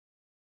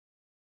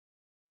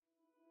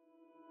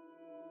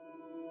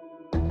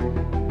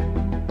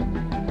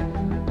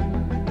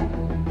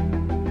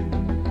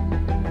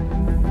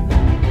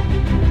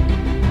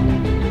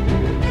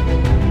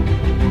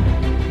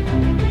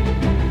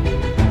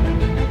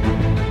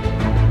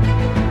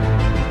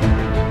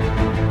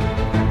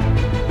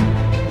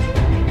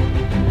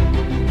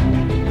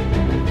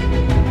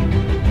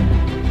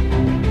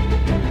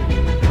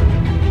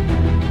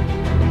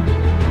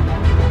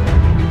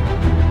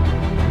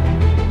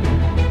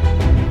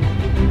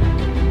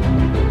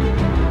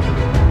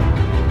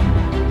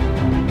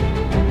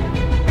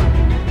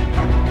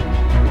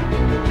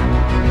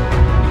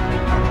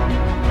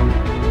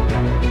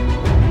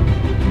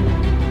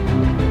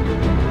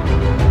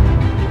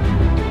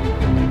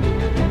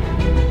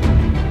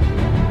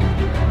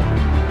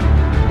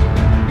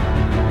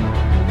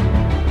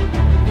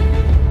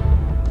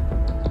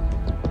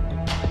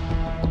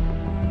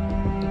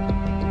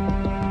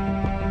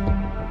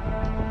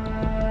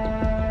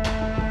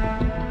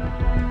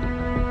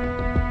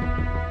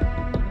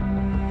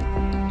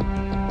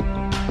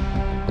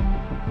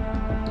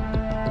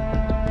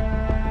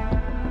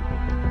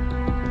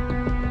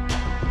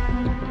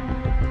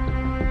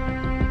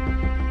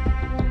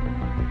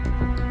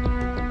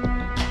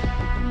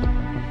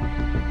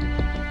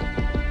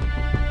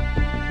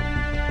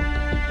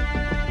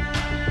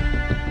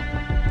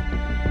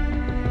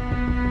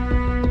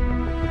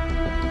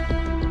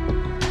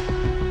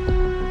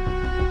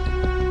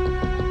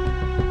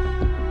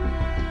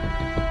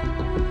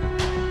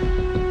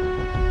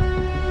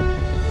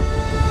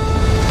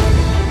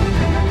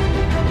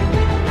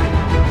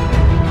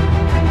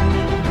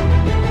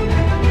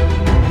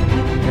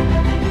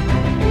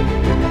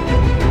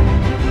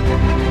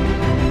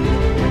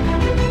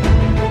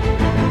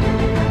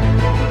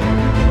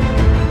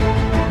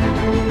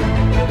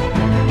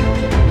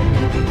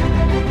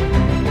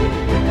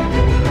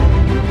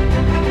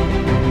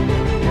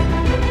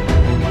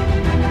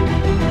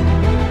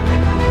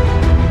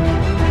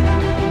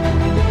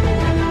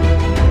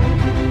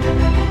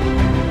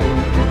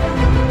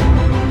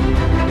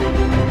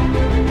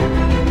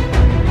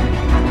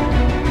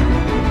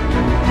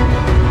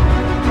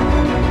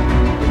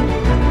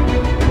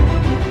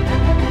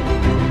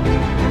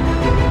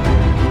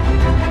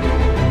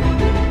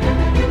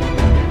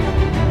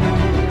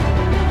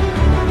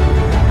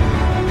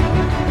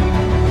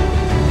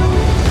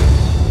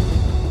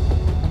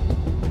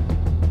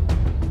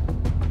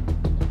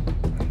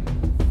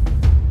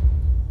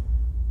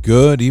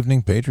Good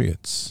evening,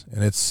 Patriots.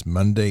 And it's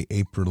Monday,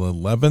 April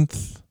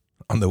 11th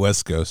on the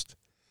West Coast.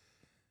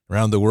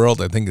 Around the world,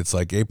 I think it's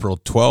like April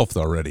 12th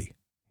already.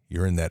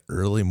 You're in that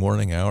early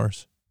morning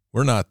hours.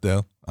 We're not,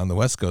 though. On the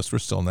West Coast, we're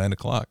still 9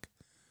 o'clock.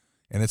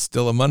 And it's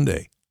still a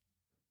Monday,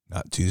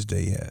 not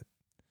Tuesday yet.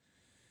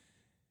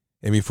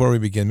 And before we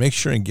begin, make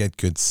sure and get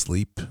good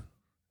sleep.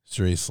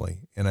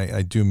 Seriously. And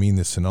I do mean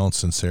this in all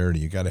sincerity.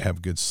 You got to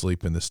have good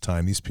sleep in this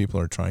time. These people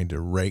are trying to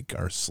rake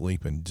our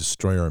sleep and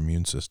destroy our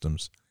immune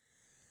systems.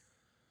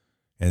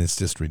 And it's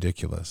just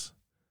ridiculous.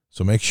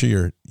 So make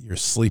sure you're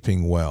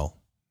sleeping well.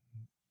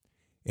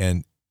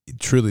 And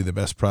truly the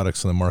best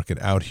products on the market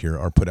out here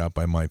are put out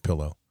by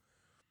MyPillow.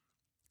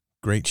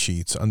 Great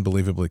sheets,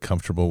 unbelievably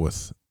comfortable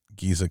with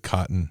Giza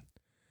cotton.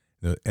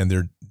 And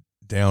they're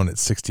down at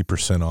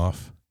 60%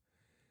 off.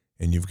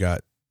 And you've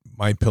got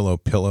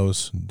MyPillow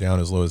pillows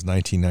down as low as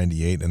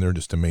 $19.98, and they're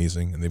just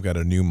amazing. And they've got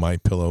a new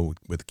MyPillow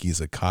with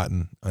Giza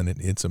cotton on it.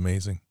 It's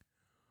amazing.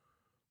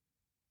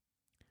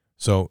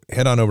 So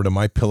head on over to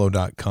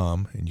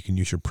MyPillow.com, and you can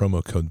use your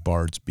promo code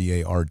BARDS,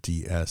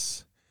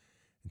 B-A-R-D-S,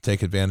 and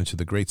take advantage of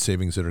the great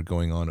savings that are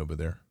going on over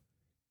there.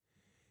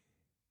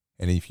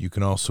 And if you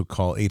can also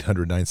call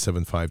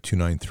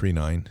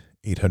 800-975-2939,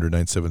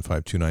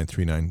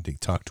 800-975-2939 to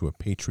talk to a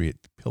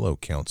Patriot Pillow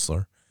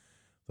counselor.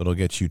 That'll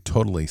get you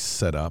totally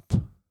set up,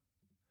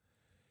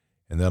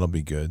 and that'll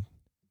be good.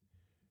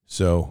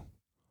 So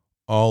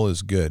all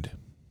is good.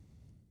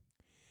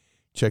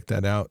 Check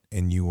that out,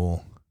 and you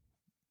will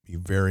be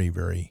very,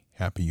 very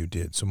happy you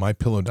did. So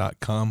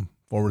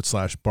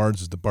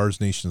mypillow.com/bards is the Bards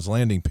Nation's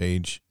landing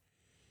page.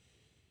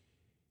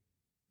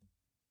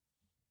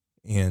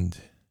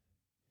 And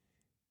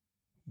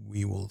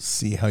we will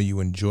see how you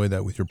enjoy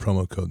that with your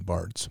promo code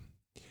BARDS.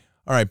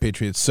 All right,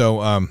 Patriots. So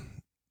I'm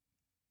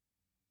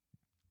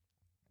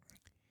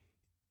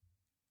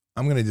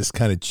going to just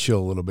kind of chill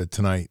a little bit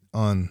tonight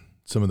on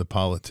some of the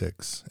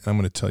politics. And I'm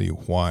going to tell you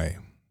why.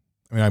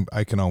 I mean,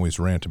 I can always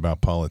rant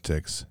about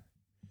politics.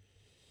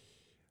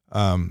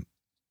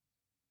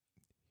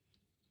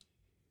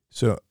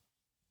 So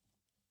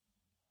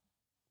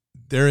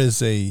there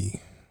is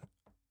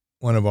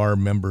one of our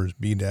members,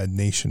 BDAD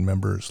Nation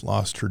members,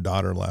 lost her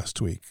daughter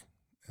last week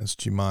as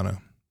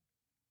Jimana.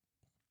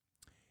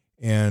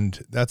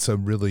 And that's a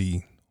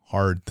really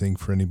hard thing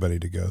for anybody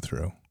to go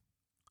through.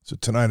 So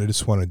tonight I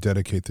just want to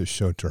dedicate this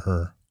show to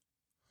her.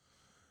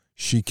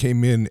 She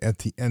came in at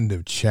the end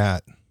of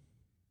chat.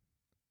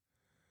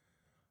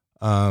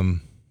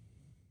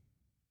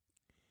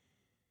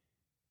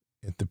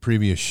 At the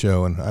previous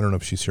show, and I don't know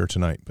if she's here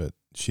tonight, but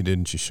she did,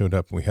 and she showed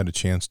up, and we had a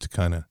chance to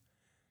kind of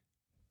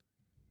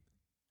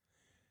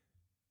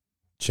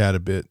chat a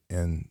bit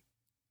and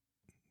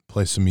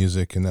play some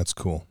music, and that's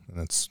cool. And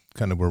that's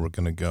kind of where we're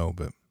going to go.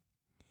 But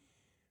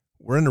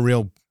we're in a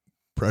real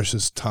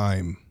precious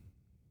time,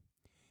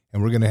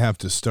 and we're going to have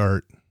to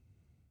start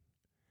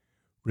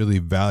really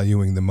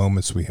valuing the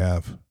moments we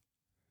have,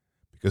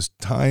 because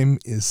time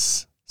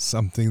is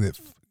something that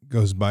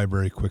goes by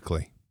very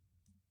quickly.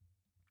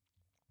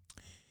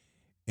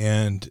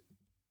 And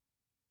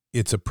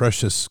it's a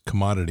precious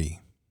commodity.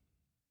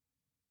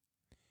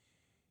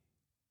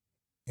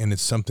 And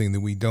it's something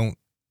that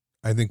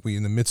I think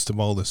in the midst of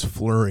all this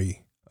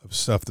flurry of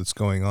stuff that's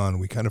going on,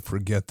 we kind of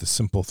forget the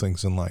simple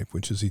things in life,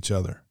 which is each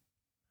other.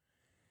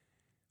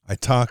 I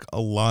talk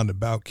a lot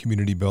about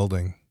community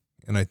building,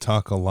 and I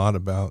talk a lot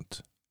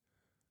about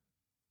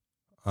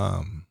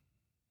the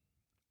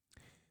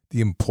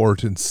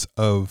importance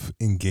of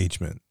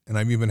engagement. And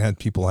I've even had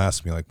people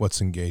ask me, like, what's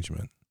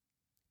engagement?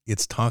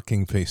 It's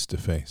talking face to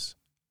face.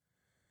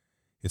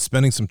 It's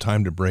spending some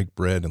time to break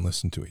bread and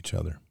listen to each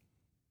other.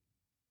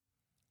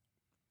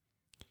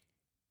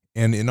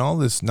 And in all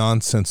this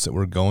nonsense that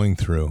we're going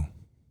through,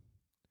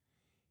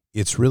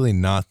 it's really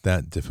not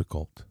that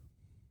difficult.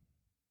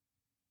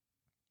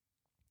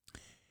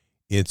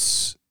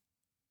 It's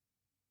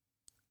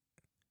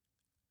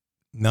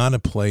not a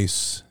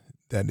place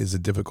that is a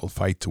difficult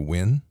fight to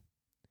win.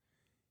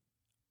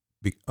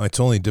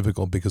 It's only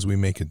difficult because we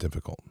make it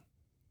difficult.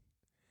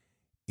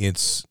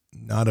 It's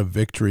not a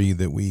victory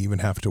that we even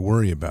have to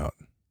worry about.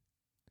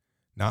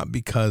 Not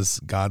because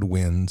God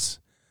wins,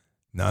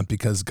 not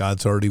because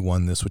God's already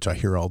won this, which I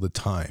hear all the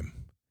time.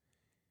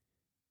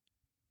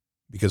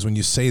 Because when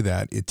you say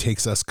that, it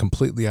takes us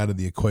completely out of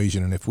the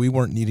equation. And if we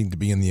weren't needing to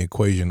be in the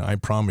equation, I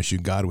promise you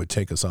God would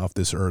take us off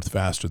this earth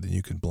faster than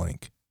you could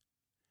blink.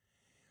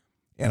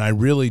 And I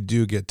really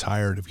do get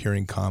tired of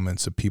hearing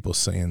comments of people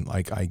saying,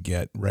 like I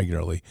get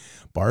regularly,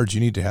 Bards,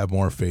 you need to have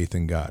more faith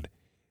in God.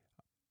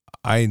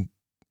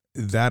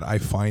 That I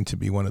find to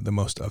be one of the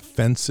most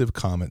offensive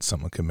comments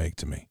someone can make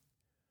to me.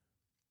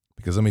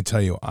 Because let me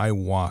tell you, I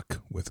walk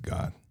with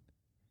God.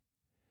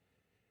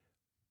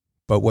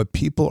 But what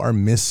people are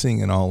missing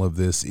in all of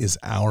this is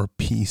our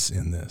piece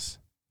in this.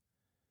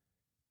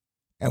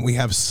 And we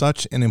have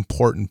such an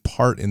important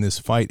part in this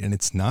fight, and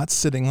it's not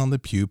sitting on the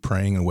pew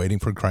praying and waiting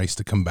for Christ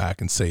to come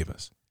back and save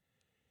us.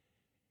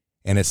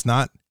 And it's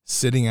not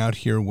sitting out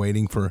here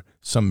waiting for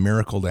some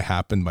miracle to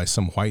happen by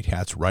some white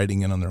hats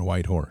riding in on their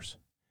white horse.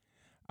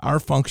 Our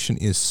function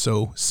is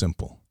so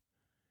simple.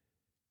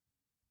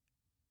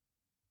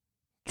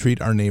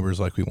 Treat our neighbors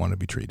like we want to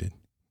be treated.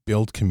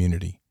 Build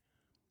community.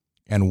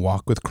 And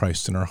walk with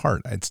Christ in our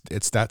heart.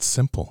 It's that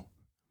simple.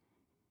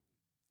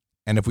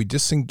 And if we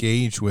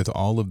disengage with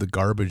all of the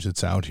garbage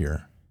that's out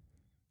here,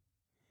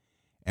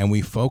 and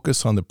we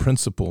focus on the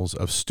principles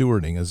of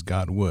stewarding as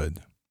God would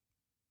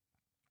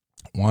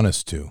want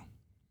us to,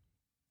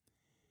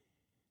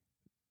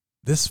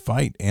 this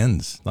fight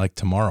ends like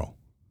tomorrow.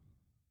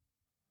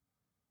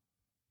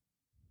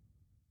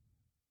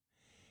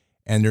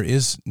 And there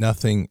is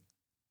nothing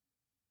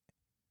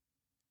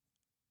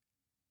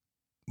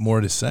more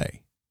to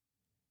say.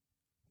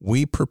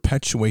 We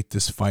perpetuate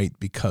this fight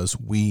because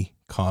we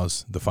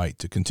cause the fight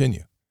to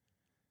continue.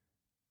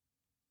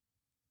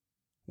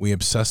 We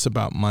obsess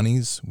about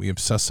monies. We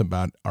obsess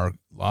about our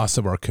loss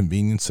of our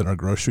convenience at our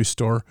grocery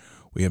store.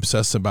 We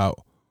obsess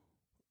about,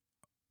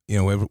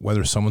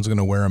 whether someone's going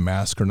to wear a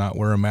mask or not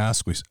wear a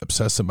mask. We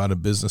obsess about a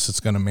business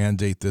that's going to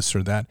mandate this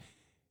or that.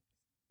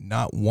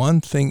 Not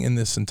one thing in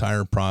this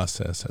entire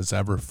process has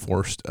ever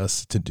forced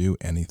us to do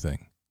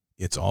anything.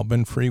 It's all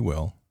been free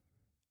will.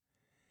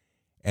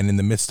 And in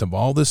the midst of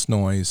all this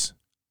noise,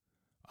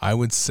 I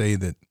would say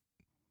that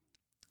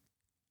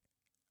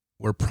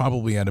we're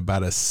probably at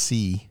about a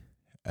C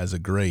as a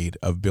grade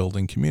of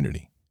building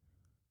community.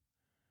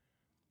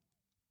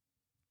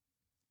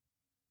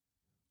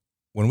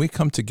 When we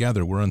come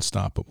together, we're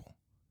unstoppable.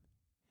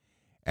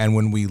 And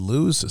when we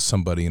lose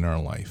somebody in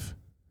our life,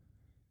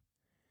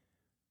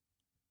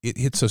 it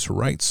hits us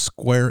right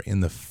square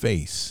in the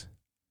face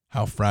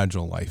how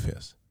fragile life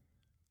is.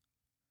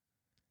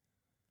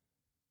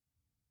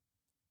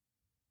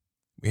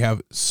 We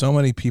have so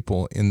many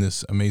people in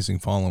this amazing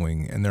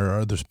following, and there are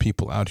other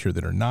people out here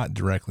that are not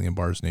directly in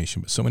Bars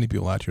Nation, but so many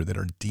people out here that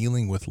are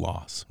dealing with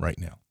loss right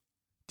now,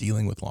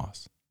 dealing with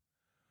loss.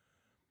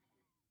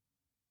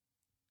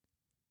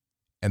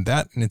 And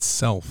that in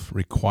itself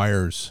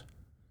requires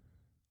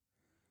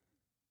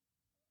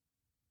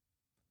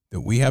that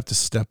we have to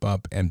step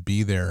up and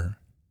be there,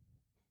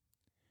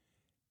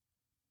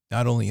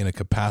 not only in a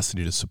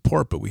capacity to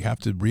support, but we have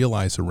to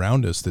realize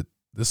around us that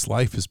this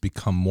life has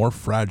become more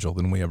fragile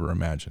than we ever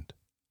imagined.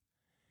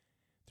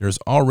 There's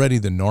already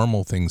the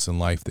normal things in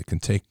life that can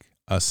take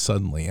us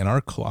suddenly. And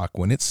our clock,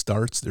 when it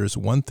starts, there's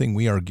one thing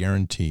we are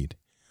guaranteed.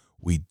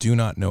 We do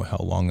not know how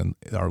long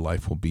our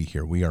life will be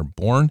here. We are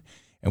born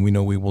and we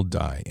know we will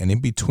die. And in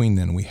between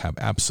then, we have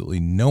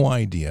absolutely no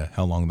idea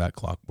how long that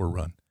clock will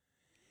run.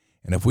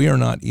 And if we are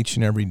not each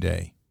and every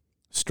day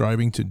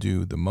striving to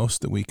do the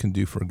most that we can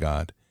do for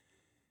God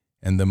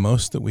and the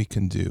most that we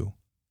can do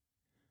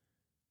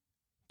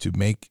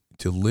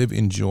to live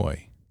in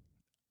joy,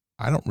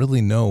 I don't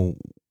really know.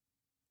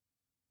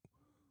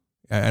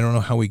 I don't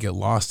know how we get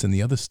lost in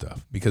the other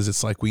stuff, because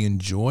it's like we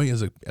enjoy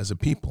as a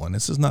people, and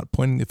this is not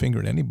pointing the finger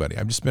at anybody.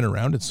 I've just been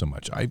around it so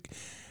much.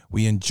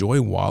 We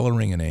enjoy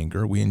wallowing in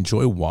anger. We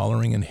enjoy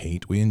wallowing in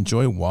hate. We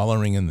enjoy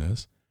wallowing in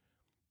this.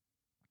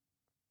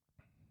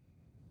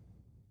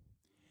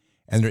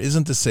 And there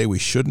isn't to say we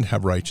shouldn't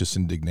have righteous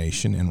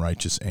indignation and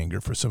righteous anger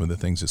for some of the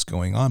things that's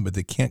going on, but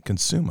they can't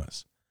consume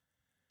us.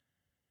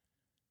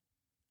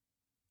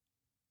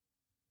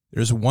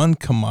 There's one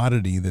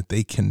commodity that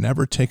they can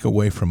never take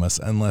away from us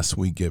unless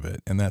we give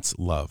it, and that's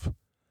love.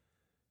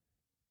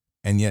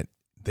 And yet,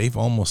 they've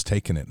almost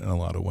taken it in a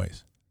lot of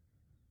ways.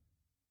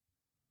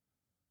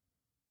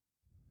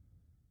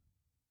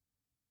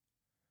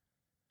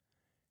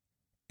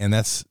 And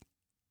that's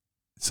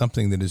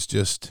something that is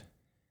just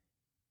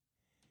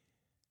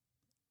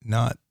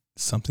not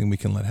something we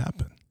can let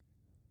happen.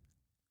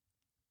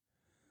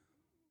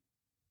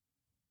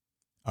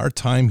 Our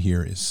time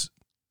here is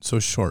so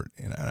short,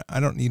 and I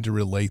don't need to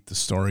relate the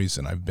stories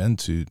that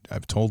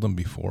I've told them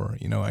before.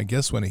 I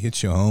guess when it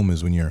hits you home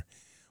is when you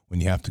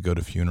have to go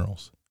to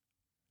funerals,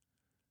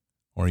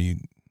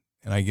 and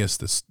I guess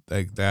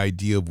the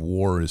idea of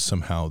war is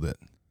somehow that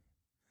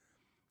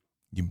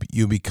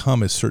you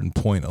become at a certain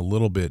point a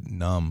little bit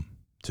numb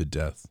to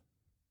death,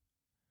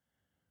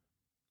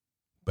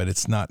 but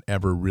it's not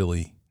ever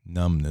really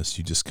numbness.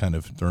 You just kind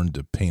of learn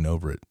to paint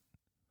over it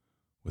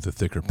with a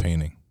thicker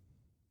painting.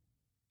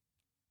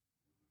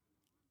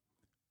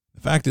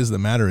 The fact is, the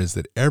matter is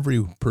that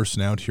every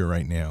person out here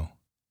right now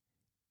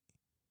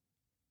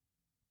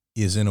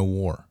is in a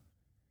war.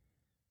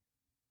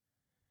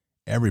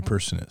 Every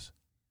person is.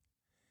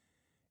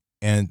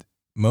 And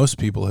most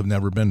people have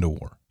never been to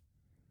war.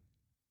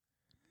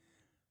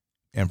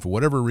 And for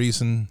whatever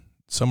reason,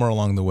 somewhere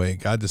along the way,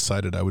 God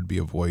decided I would be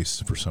a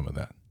voice for some of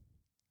that.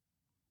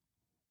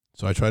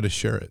 So I try to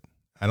share it.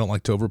 I don't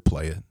like to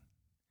overplay it,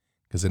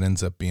 because it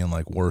ends up being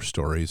like war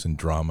stories and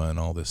drama and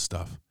all this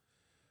stuff.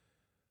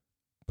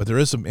 But there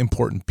is an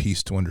important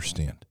piece to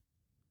understand.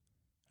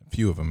 A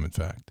few of them, in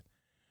fact.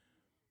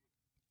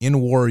 In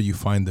war, you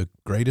find the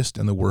greatest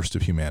and the worst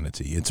of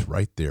humanity. It's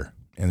right there.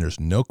 And there's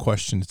no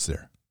question it's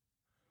there.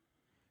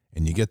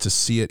 And you get to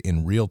see it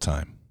in real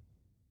time.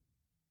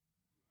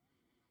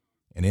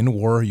 And in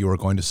war, you are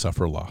going to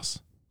suffer loss.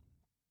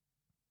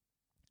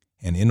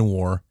 And in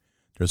war,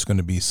 there's going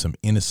to be some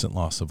innocent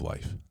loss of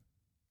life.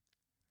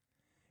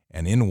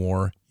 And in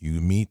war,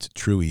 you meet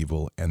true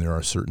evil, and there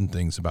are certain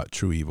things about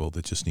true evil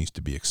that just needs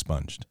to be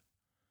expunged.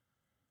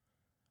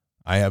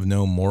 I have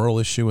no moral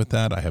issue with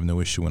that. I have no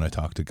issue when I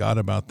talk to God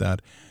about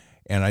that.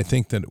 And I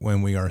think that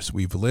when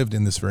we've lived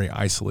in this very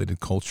isolated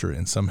culture,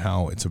 and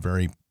somehow it's a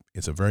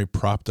very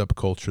propped up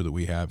culture that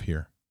we have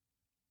here.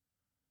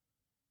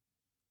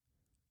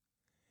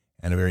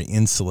 And a very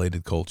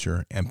insulated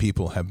culture, and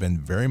people have been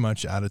very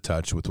much out of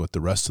touch with what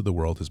the rest of the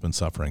world has been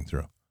suffering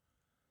through.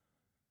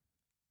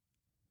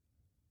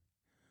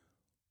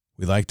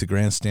 We like to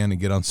grandstand and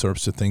get on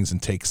sorts of things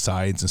and take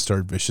sides and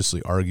start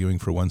viciously arguing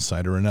for one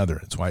side or another.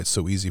 It's why it's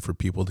so easy for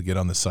people to get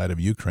on the side of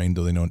Ukraine,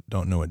 though they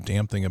don't know a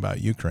damn thing about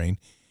Ukraine,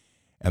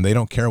 and they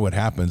don't care what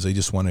happens. They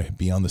just want to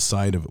be on the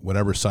side of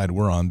whatever side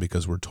we're on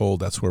because we're told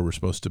that's where we're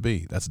supposed to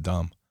be. That's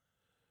dumb.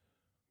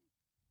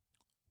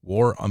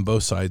 War on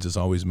both sides is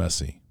always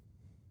messy.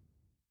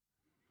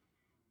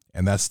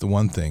 And that's the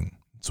one thing.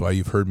 That's why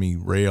you've heard me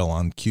rail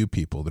on Q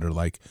people that are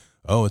like,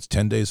 oh, it's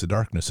 10 days of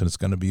darkness and it's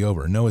going to be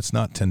over. No, it's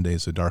not 10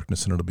 days of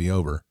darkness and it'll be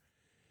over.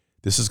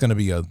 This is going to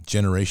be a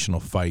generational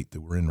fight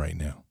that we're in right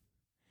now.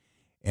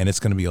 And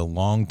it's going to be a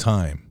long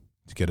time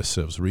to get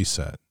ourselves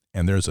reset.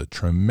 And there's a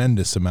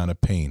tremendous amount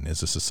of pain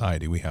as a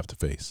society we have to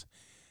face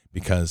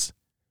because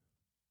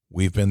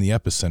we've been the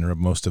epicenter of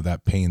most of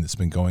that pain that's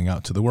been going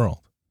out to the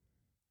world.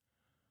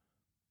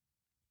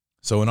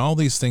 So in all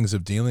these things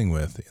of dealing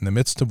with, in the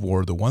midst of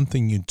war, the one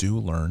thing you do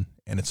learn,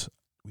 and it's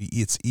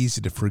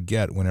easy to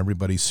forget when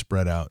everybody's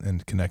spread out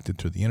and connected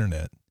to the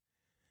internet.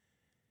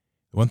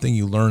 The one thing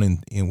you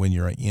learn in when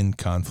you're in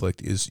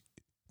conflict is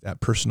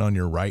that person on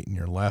your right and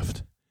your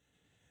left,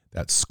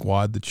 that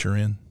squad that you're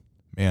in,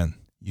 man,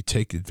 you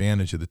take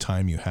advantage of the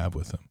time you have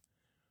with them.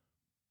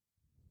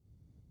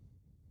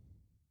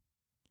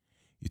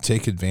 You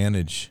take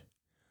advantage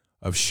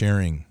of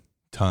sharing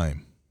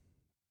time.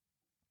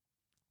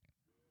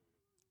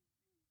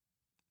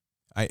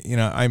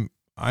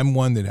 I'm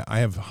one that I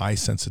have high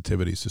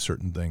sensitivities to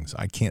certain things.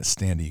 I can't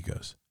stand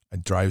egos.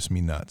 It drives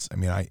me nuts. I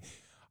mean,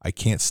 I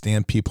can't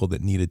stand people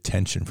that need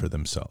attention for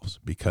themselves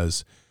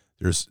because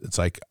it's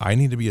like I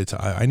need to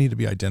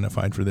be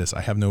identified for this.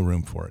 I have no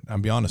room for it. I'll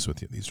be honest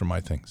with you. These are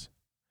my things.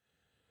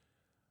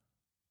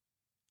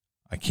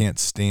 I can't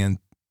stand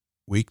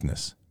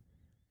weakness.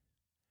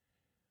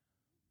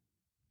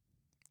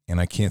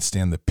 And I can't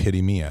stand the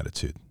pity me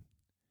attitude.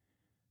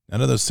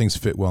 None of those things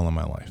fit well in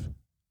my life.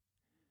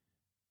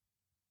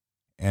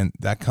 And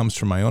that comes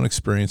from my own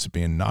experience of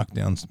being knocked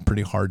down some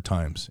pretty hard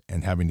times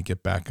and having to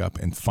get back up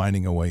and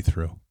finding a way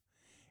through.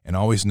 And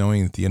always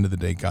knowing at the end of the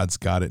day, God's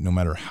got it. No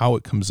matter how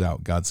it comes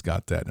out, God's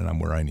got that, and I'm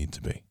where I need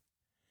to be.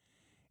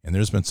 And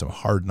there's been some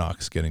hard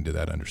knocks getting to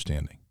that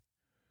understanding.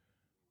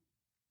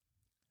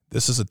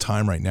 This is a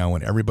time right now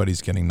when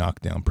everybody's getting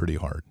knocked down pretty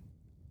hard.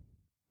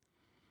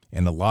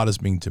 And a lot is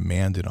being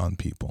demanded on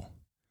people.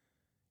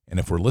 And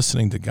if we're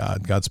listening to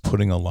God, God's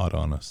putting a lot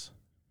on us.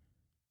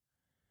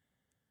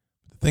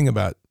 Thing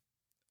about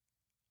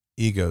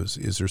egos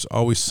is there's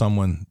always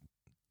someone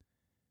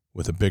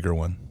with a bigger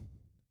one.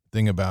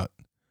 Thing about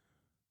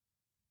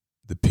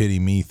the pity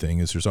me thing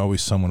is there's always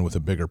someone with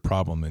a bigger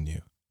problem than you.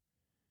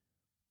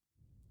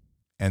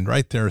 And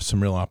right there are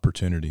some real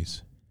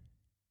opportunities.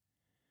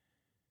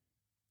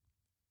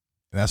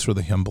 And that's where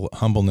the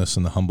humbleness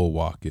and the humble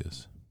walk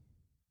is.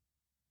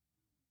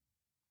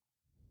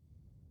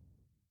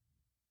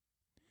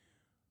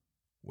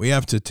 We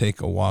have to take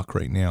a walk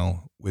right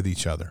now with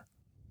each other.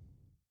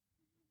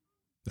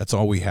 That's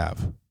all we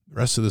have. The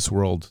rest of this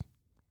world,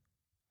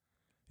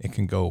 it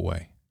can go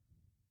away.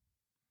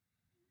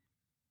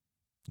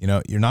 You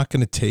know, you're not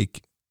going to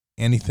take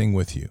anything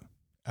with you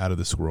out of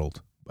this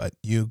world, but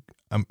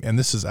and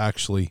this is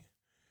actually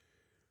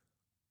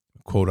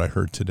a quote I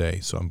heard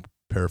today, so I'm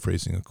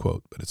paraphrasing a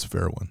quote, but it's a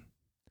fair one.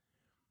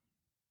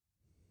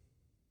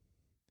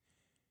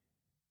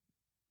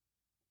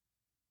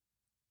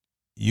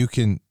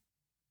 You're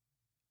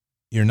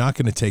not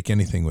going to take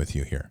anything with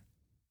you here.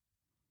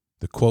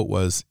 The quote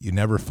was, you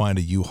never find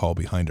a U-Haul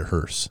behind a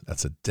hearse.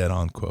 That's a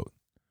dead-on quote.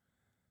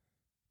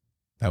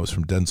 That was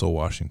from Denzel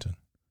Washington.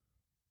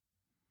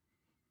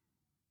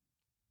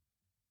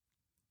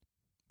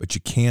 But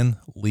you can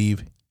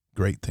leave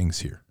great things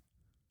here.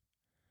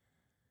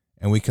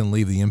 And we can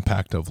leave the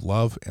impact of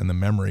love and the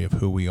memory of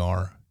who we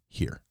are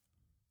here,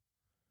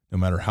 no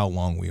matter how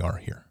long we are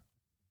here.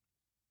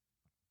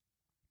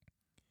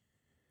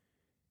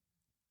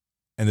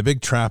 And the big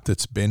trap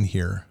that's been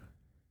here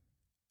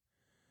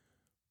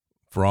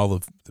for all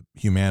of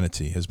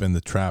humanity has been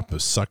the trap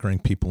of suckering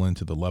people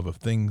into the love of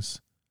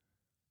things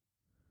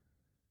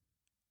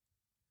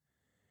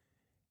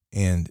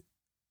and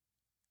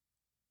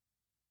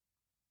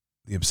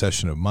the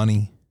obsession of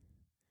money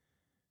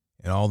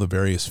and all the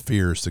various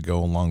fears that go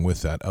along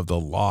with that, of the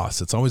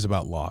loss. It's always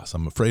about loss.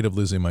 I'm afraid of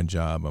losing my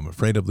job. I'm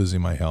afraid of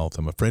losing my health.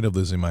 I'm afraid of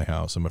losing my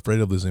house. I'm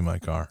afraid of losing my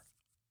car.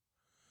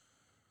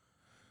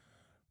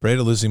 Afraid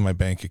of losing my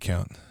bank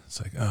account.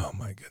 It's like, oh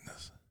my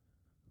goodness.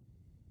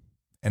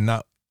 And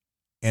not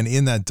And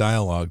in that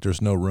dialogue,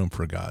 there's no room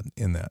for God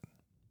in that.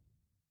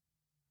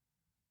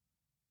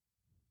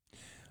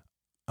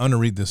 I'm going to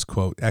read this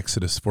quote,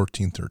 Exodus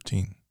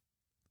 14:13.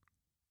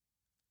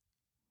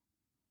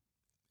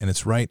 And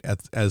it's right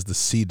as the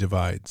sea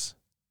divides.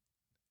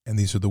 And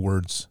these are the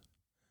words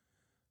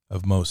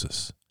of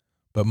Moses.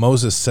 But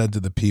Moses said to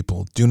the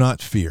people, "Do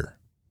not fear.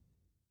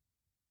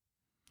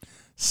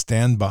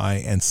 Stand by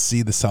and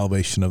see the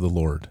salvation of the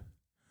Lord,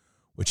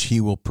 which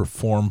he will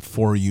perform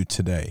for you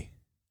today.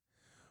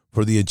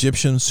 For the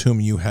Egyptians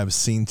whom you have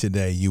seen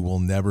today, you will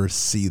never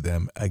see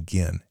them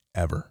again,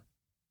 ever."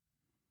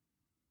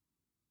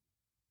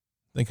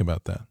 Think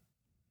about that.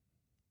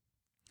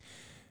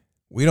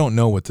 We don't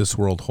know what this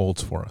world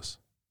holds for us.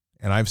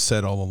 And I've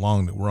said all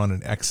along that we're on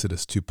an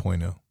Exodus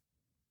 2.0.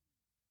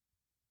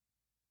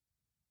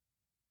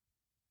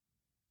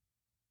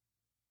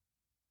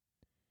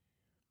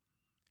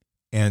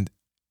 And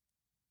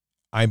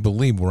I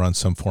believe we're on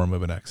some form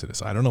of an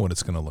Exodus. I don't know what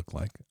it's going to look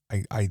like.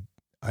 I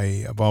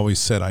have always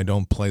said I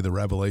don't play the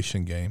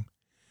Revelation game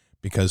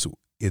because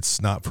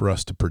it's not for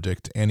us to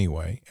predict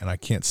anyway, and I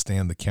can't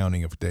stand the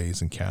counting of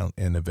days and count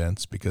and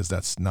events because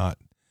it's not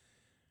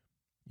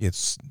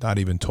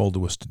even told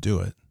to us to do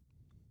it.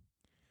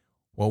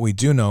 What we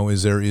do know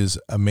is there is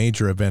a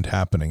major event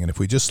happening, and if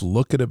we just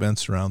look at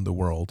events around the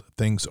world,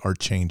 things are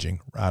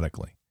changing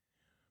radically.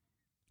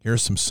 Here are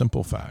some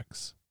simple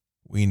facts.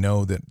 We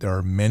know that there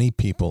are many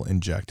people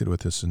injected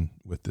with this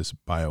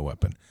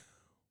bioweapon.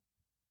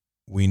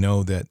 We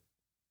know that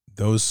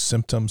those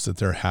symptoms that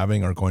they're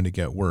having are going to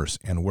get worse,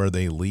 and where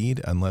they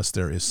lead, unless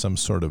there is some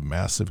sort of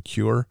massive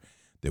cure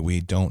that we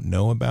don't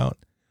know about,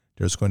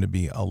 there's going to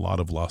be a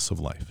lot of loss of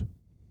life.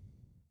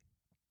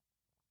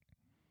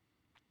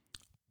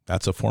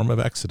 That's a form of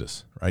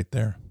Exodus right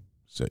there.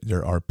 So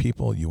there are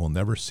people, you will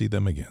never see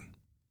them again.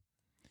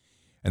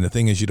 And the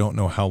thing is, you don't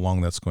know how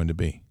long that's going to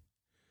be.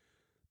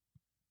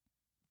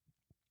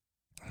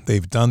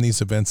 They've done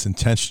these events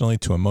intentionally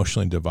to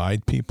emotionally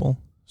divide people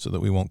so that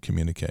we won't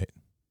communicate.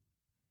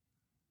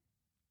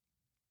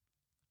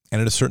 And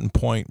at a certain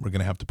point, we're going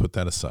to have to put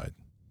that aside.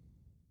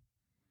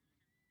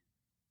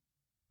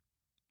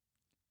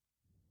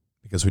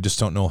 Because we just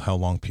don't know how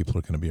long people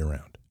are going to be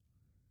around.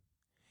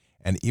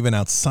 And even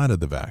outside of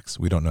the vax,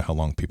 we don't know how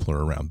long people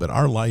are around. But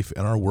our life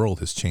and our world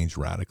has changed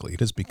radically.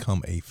 It has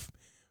become a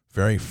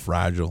very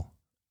fragile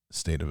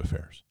state of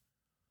affairs.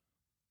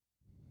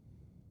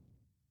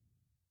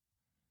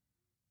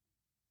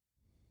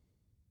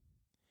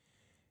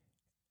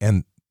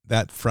 And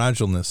that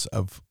fragileness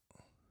of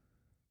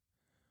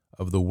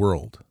the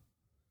world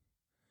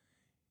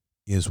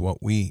is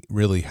what we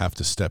really have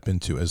to step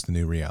into as the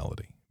new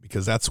reality,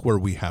 because that's where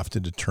we have to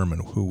determine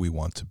who we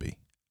want to be.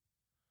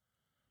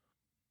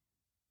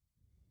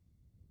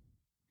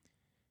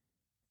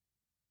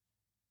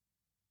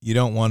 You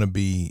don't want to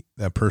be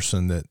that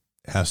person that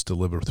has to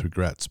live with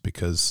regrets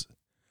because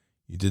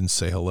you didn't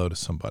say hello to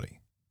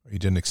somebody, or you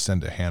didn't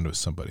extend a hand with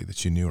somebody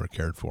that you knew or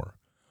cared for,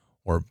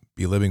 or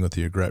be living with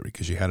the regret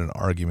because you had an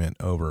argument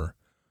over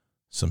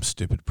some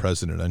stupid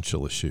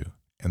presidential issue,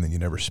 and then you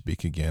never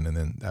speak again, and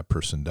then that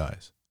person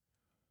dies.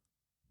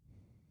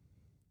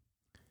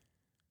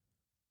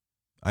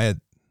 I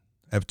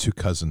have two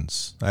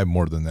cousins. I have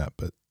more than that,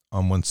 but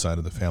on one side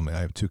of the family, I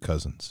have two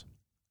cousins.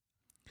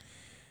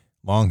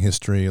 Long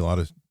history, a lot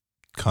of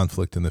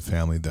conflict in the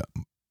family. That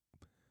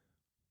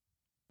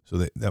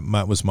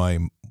was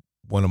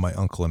one of my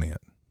uncle and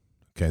aunt.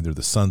 Okay, they're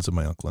the sons of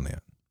my uncle and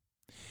aunt,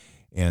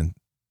 and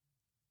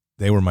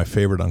they were my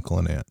favorite uncle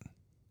and aunt.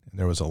 And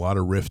there was a lot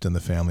of rift in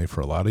the family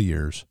for a lot of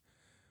years.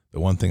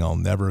 The one thing I'll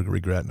never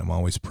regret and I'm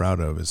always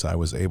proud of is I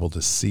was able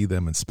to see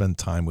them and spend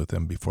time with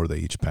them before they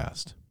each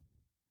passed.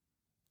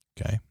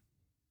 Okay.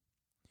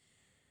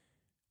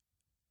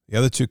 The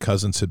other two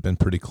cousins had been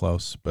pretty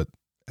close, but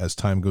as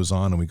time goes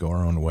on and we go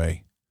our own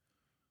way,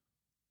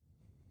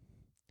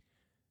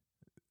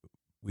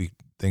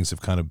 things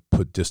have kind of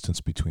put distance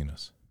between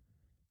us.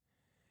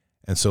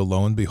 And so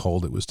lo and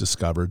behold, it was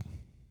discovered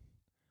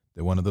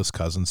that one of those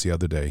cousins the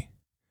other day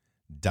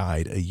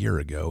died a year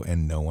ago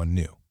and no one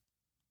knew.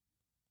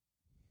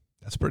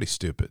 That's pretty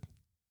stupid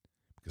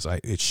because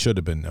it should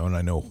have been known.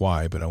 I know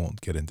why, but I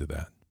won't get into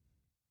that.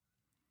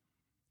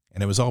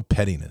 And it was all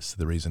pettiness,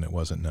 the reason it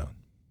wasn't known.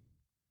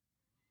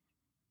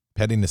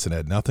 Pettiness that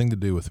had nothing to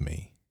do with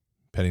me.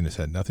 Pettiness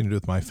had nothing to do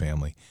with my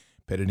family.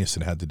 Pettiness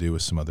that had to do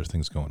with some other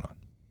things going on.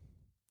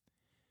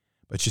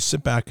 But you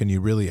sit back and you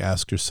really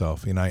ask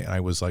yourself, and I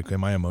was like,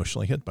 am I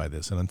emotionally hit by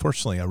this? And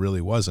unfortunately, I really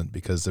wasn't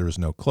because there was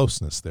no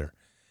closeness there.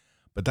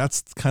 But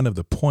that's kind of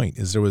the point,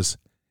 is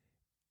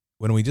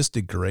when we just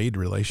degrade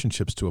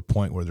relationships to a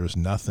point where there's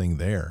nothing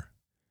there,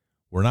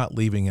 we're not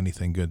leaving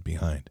anything good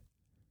behind.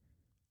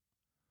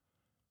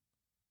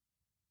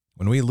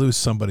 When we lose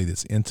somebody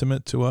that's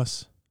intimate to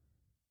us,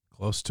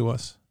 close to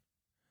us,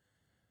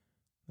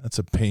 that's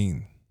a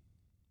pain.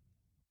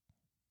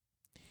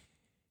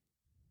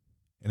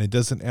 And it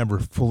doesn't ever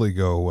fully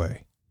go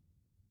away.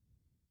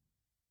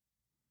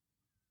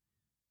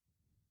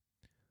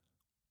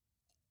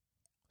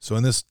 So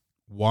in this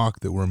walk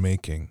that we're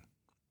making,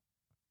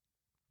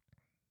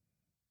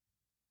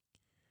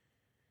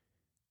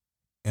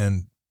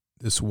 and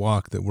this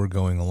walk that we're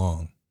going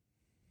along,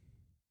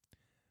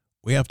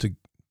 we have to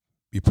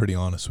be pretty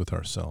honest with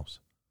ourselves.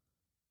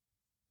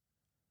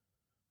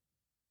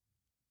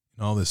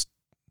 And all this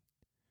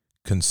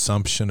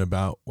consumption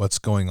about what's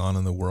going on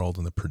in the world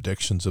and the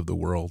predictions of the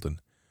world and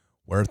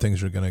where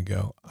things are going to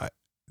go,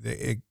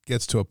 it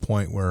gets to a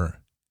point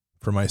where,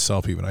 for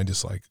myself even, I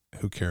just like,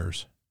 who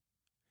cares?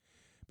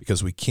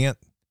 Because we can't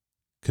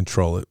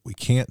control it. We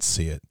can't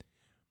see it.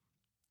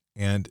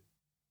 And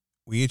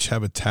we each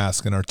have a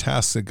task, and our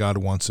tasks that God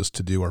wants us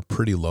to do are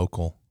pretty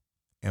local,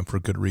 and for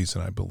good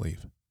reason, I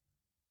believe.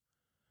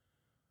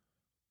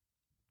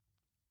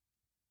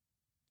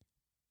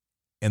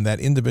 And that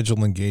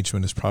individual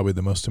engagement is probably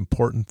the most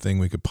important thing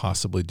we could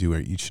possibly do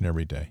each and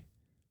every day,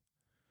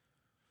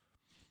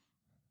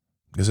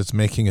 because it's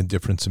making a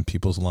difference in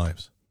people's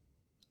lives.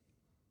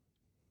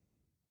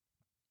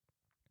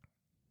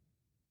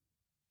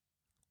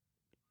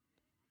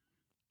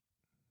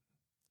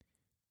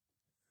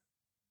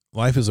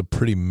 Life is a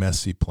pretty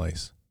messy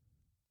place,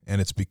 and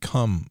it's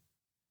become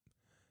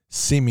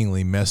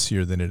seemingly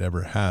messier than it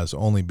ever has,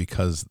 only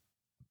because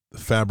the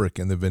fabric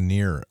and the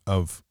veneer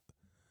of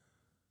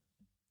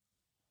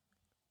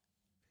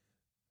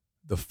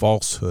the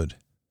falsehood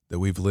that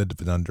we've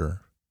lived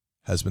under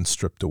has been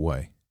stripped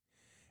away.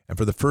 And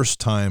for the first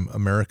time,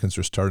 Americans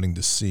are starting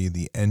to see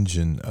the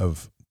engine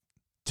of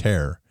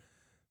terror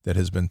that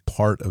has been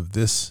part of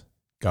this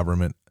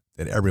government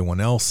that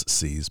everyone else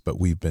sees, but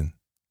we've been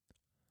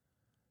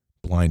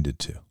blinded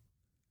to.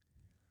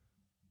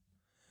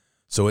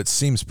 So it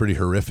seems pretty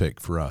horrific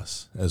for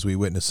us as we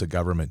witness a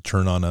government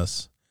turn on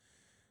us,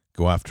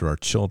 go after our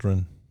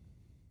children,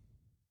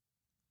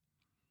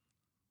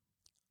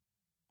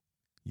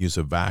 use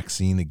a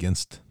vaccine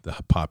against the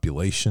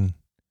population.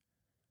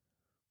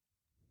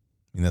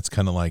 I mean, that's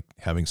kind of like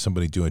having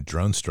somebody do a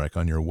drone strike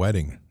on your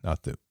wedding.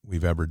 Not that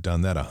we've ever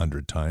done that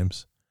 100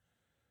 times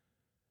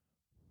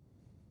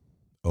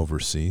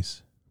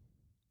overseas.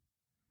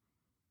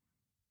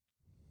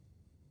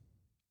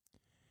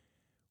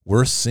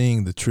 We're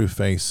seeing the true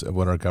face of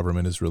what our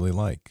government is really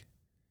like.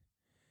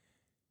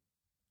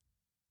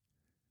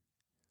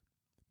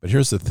 But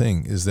here's the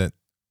thing, is that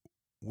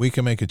we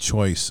can make a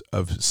choice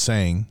of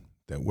saying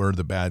that we're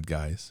the bad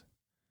guys,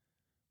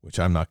 which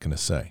I'm not going to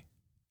say.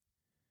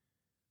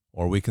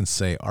 Or we can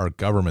say our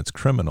government's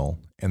criminal,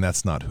 and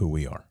that's not who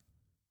we are.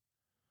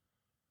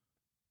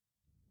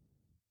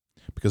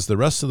 Because the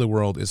rest of the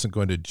world isn't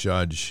going to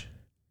judge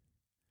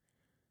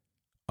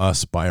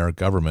us by our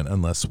government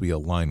unless we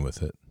align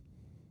with it.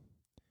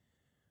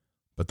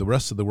 But the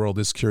rest of the world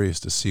is curious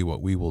to see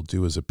what we will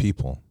do as a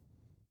people,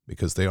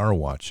 because they are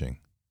watching.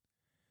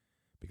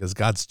 Because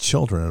God's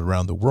children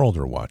around the world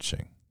are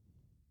watching.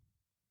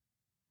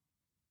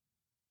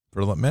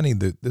 For many,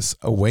 this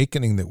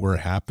awakening that we're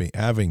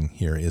having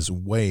here is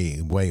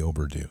way, way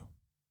overdue.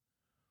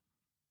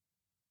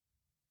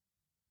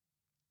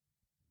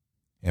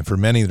 And for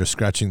many, they're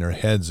scratching their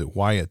heads at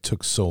why it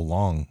took so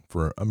long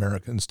for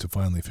Americans to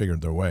finally figure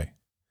their way.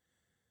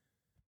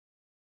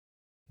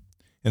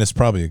 And it's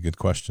probably a good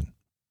question.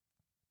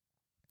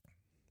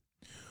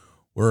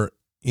 We're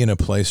in a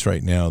place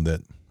right now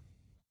that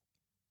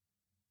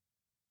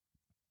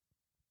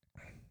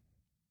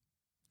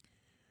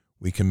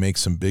we can make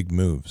some big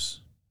moves.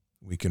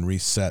 We can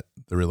reset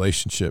the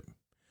relationship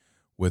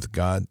with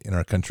God in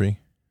our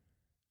country.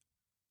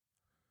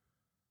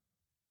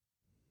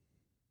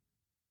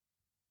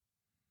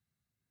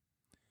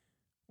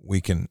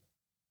 We can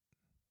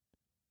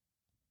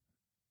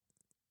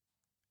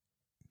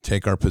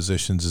take our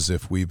positions as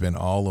if we've been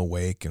all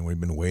awake and we've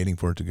been waiting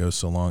for it to go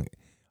so long.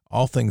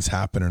 All things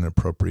happen in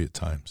appropriate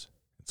times.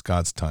 It's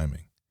God's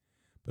timing.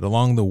 But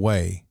along the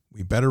way,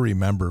 we better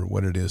remember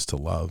what it is to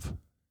love.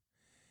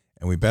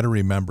 And we better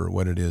remember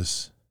what it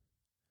is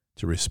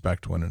to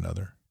respect one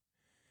another.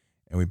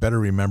 And we better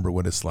remember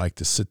what it's like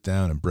to sit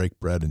down and break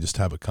bread and just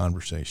have a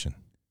conversation.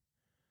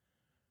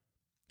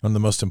 One of the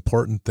most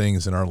important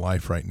things in our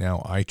life right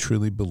now, I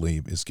truly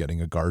believe, is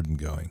getting a garden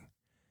going.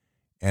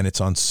 And it's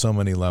on so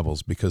many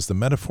levels, because the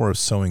metaphor of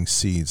sowing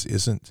seeds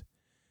isn't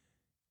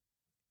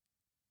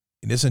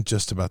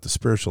just about the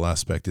spiritual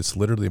aspect. It's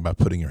literally about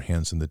putting your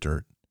hands in the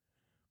dirt.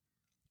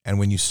 And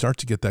when you start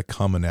to get that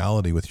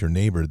commonality with your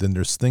neighbor, then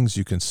there's things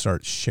you can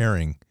start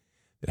sharing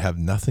that have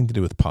nothing to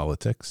do with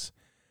politics.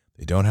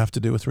 They don't have to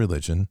do with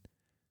religion.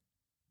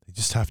 They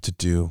just have to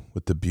do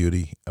with the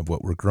beauty of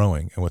what we're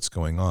growing and what's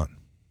going on.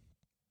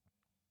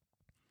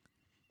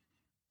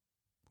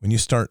 When you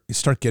start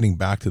getting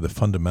back to the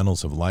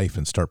fundamentals of life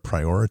and start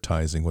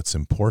prioritizing what's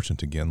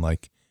important again,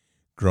 like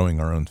growing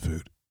our own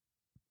food,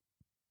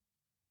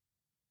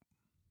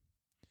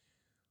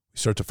 we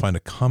start to find a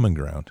common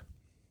ground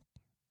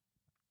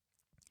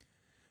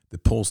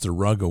that pulls the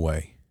rug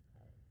away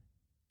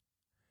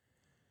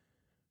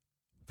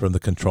from the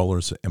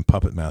controllers and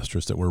puppet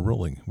masters that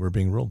we're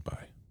being ruled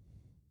by.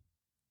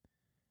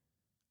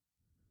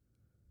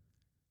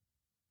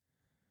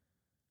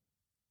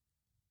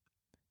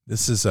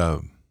 This is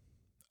a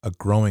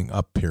growing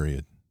up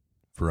period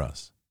for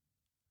us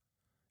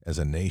as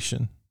a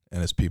nation,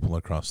 and his people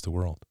across the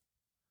world.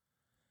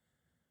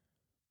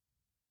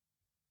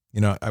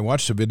 You know, I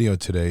watched a video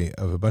today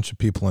of a bunch of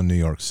people in New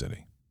York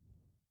City.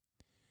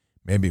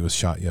 Maybe it was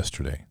shot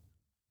yesterday.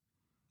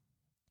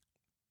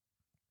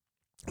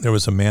 There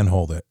was a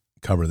manhole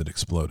cover that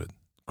exploded.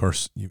 Of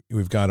course,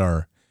 we've got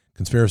our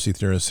conspiracy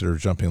theorists that are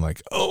jumping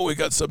like, oh, we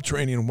got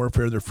subterranean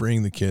warfare, they're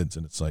freeing the kids.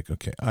 And it's like,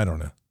 okay, I don't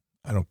know.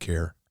 I don't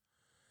care.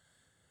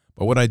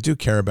 But what I do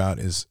care about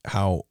is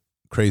how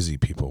crazy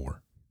people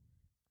were.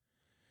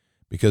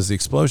 Because the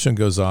explosion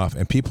goes off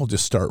and people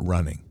just start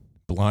running,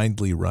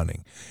 blindly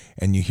running.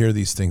 And you hear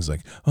these things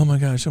like, oh my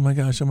gosh, oh my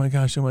gosh, oh my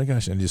gosh, oh my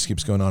gosh. And it just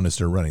keeps going on as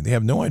they're running. They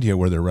have no idea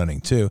where they're running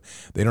to.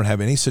 They don't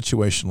have any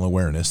situational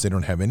awareness. They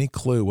don't have any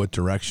clue what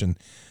direction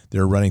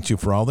they're running to.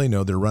 For all they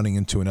know, they're running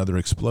into another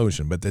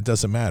explosion, but that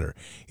doesn't matter.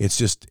 It's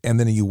just, and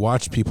then you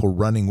watch people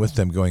running with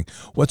them going,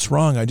 what's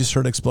wrong? I just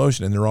heard an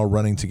explosion, and they're all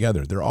running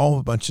together. They're all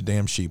a bunch of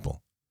damn sheeple.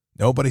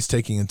 Nobody's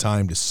taking the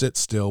time to sit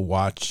still,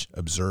 watch,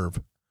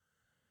 observe.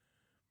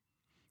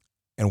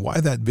 And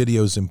why that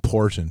video is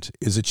important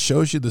is it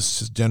shows you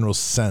the general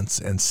sense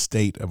and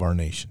state of our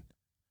nation.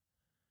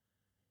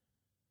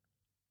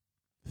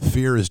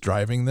 Fear is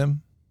driving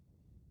them.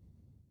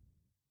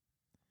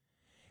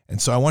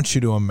 And so I want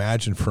you to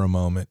imagine for a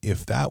moment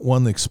if that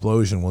one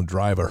explosion will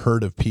drive a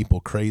herd of people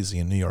crazy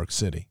in New York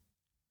City.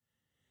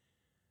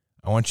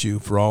 I want you,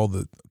 for all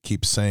that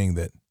keep saying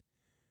that,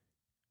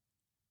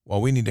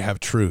 well, we need to have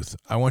truth.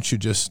 I want you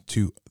just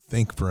to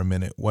think for a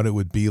minute what it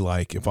would be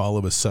like if all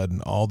of a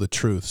sudden all the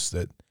truths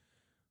that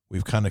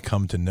we've kind of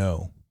come to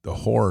know, the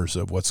horrors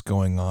of what's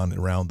going on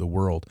around the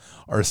world,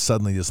 are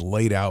suddenly just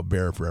laid out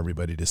bare for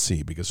everybody to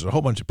see. Because there's a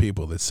whole bunch of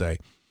people that say,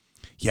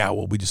 yeah,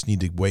 well, we just need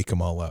to wake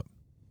them all up.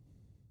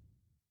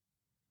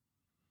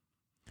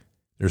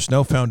 There's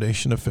no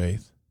foundation of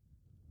faith.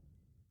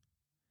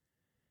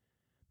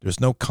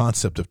 There's no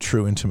concept of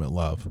true intimate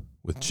love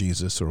with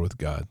Jesus or with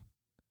God.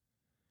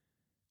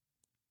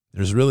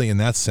 There's really, in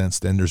that sense,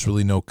 then there's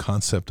really no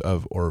concept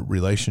of or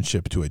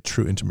relationship to a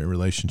true intimate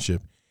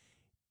relationship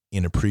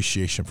in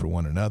appreciation for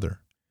one another.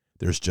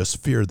 There's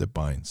just fear that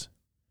binds.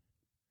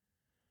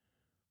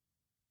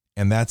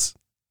 And that's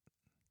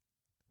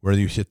where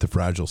you hit the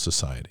fragile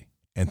society,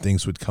 and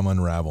things would come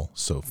unraveled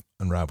so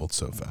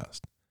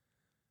fast.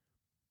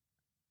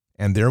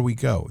 And there we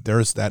go.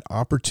 There's that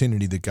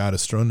opportunity that God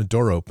has thrown the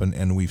door open,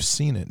 and we've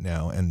seen it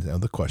now. And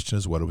the question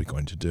is, what are we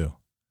going to do?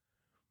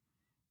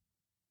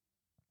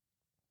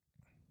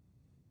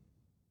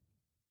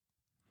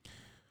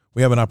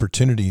 We have an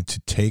opportunity to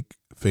take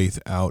faith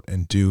out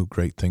and do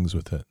great things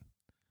with it.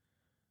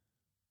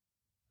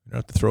 You don't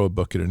have to throw a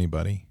book at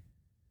anybody.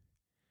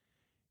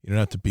 You don't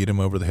have to beat them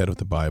over the head with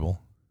the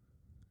Bible.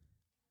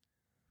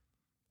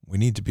 What we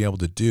need to be able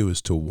to do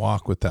is to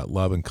walk with that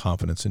love and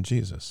confidence in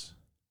Jesus.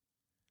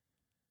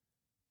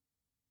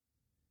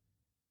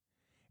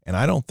 And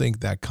I don't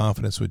think that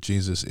confidence with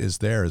Jesus is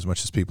there as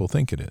much as people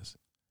think it is.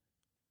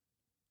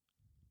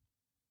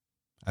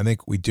 I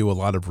think we do a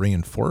lot of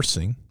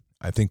reinforcing.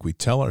 I think we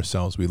tell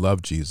ourselves we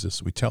love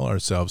Jesus. We tell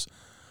ourselves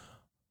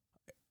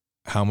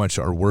how much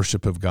our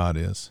worship of God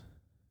is.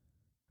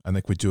 I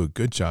think we do a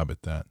good job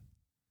at that.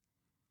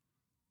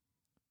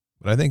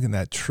 But I think in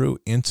that true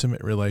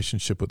intimate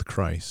relationship with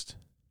Christ,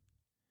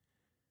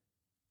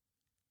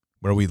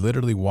 where we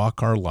literally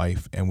walk our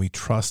life and we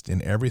trust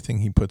in everything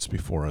he puts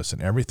before us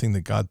and everything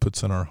that God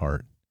puts in our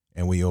heart,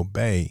 and we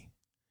obey,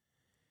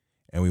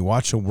 and we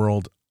watch a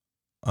world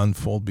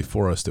unfold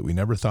before us that we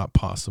never thought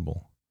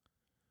possible.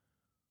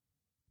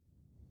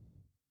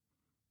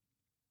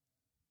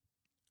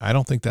 I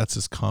don't think that's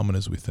as common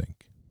as we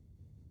think.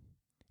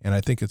 And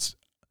I think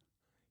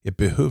it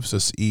behooves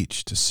us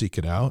each to seek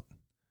it out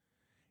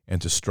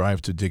and to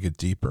strive to dig it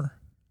deeper.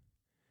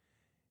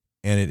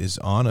 And it is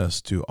on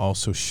us to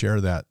also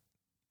share that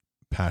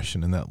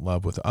passion and that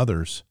love with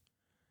others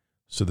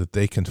so that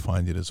they can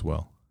find it as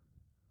well.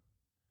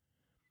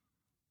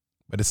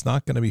 But it's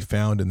not going to be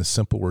found in the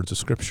simple words of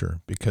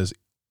Scripture, because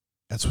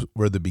that's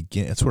where it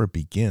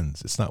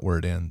begins. It's not where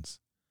it ends.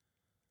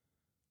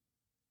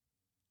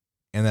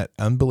 And that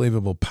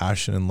unbelievable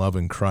passion and love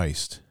in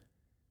Christ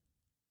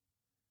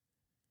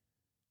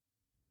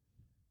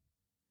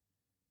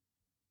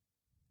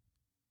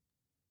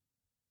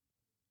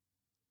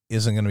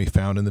isn't going to be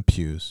found in the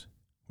pews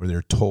where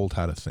they're told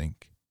how to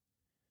think.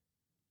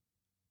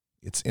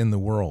 It's in the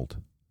world.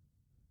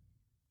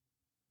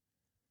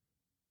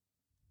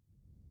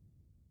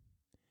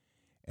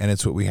 And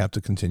it's what we have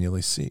to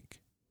continually seek.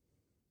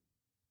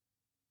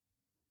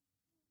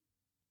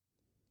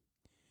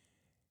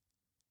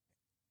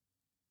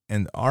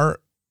 And our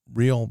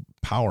real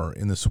power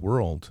in this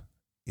world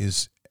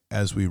is,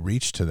 as we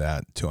reach to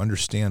that, to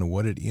understand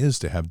what it is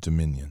to have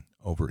dominion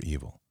over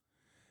evil.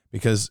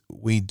 Because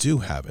we do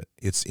have it.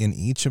 It's in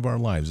each of our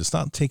lives. It's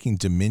not taking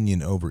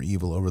dominion over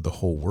evil over the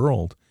whole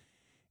world.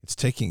 It's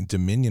taking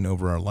dominion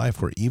over our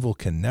life where evil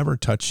can never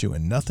touch you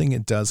and nothing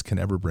it does can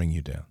ever bring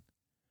you down.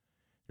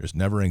 There's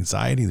never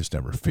anxiety. There's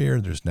never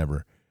fear. There's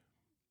never,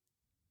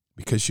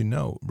 because you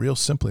know real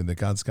simply that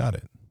God's got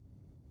it.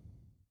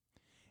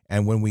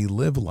 And when we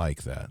live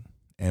like that,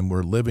 and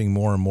we're living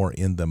more and more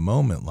in the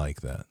moment like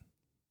that,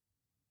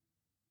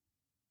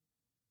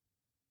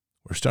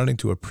 we're starting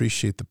to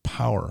appreciate the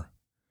power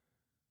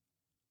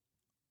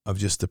of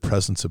just the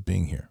presence of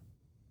being here.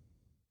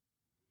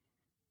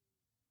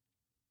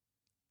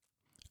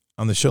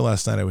 On the show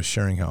last night, I was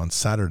sharing how on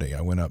Saturday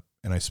I went up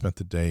and I spent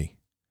the day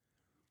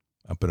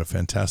up at a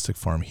fantastic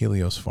farm,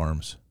 Helios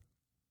Farms,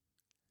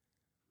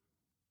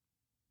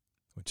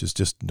 which is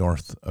just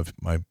north of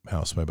my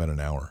house by about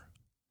an hour.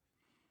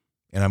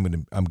 And I'm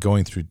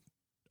going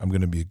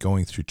to be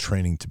going through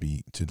training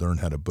to learn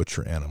how to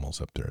butcher animals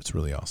up there. It's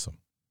really awesome.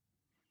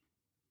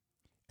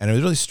 And it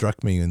really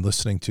struck me in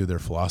listening to their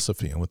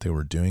philosophy and what they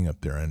were doing up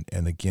there,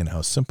 and again,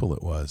 how simple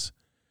it was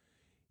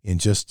in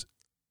just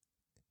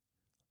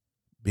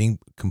being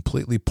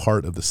completely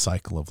part of the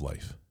cycle of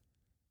life.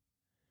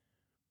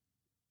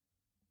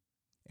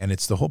 And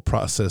it's the whole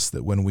process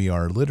that when we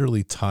are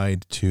literally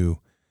tied to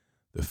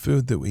the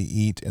food that we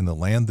eat and the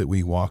land that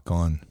we walk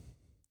on,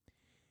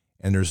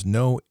 and there's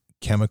no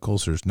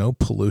chemicals, there's no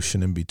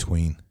pollution in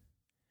between,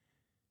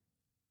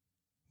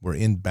 we're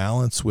in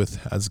balance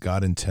with as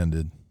God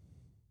intended,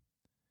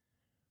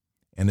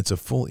 and it's a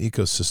full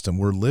ecosystem.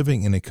 We're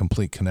living in a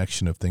complete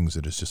connection of things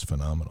that is just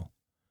phenomenal.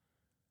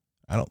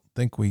 I don't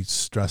think we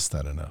stress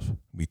that enough.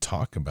 We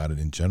talk about it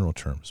in general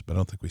terms, but I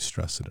don't think we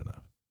stress it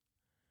enough.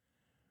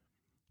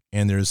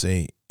 And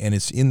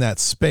it's in that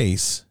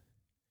space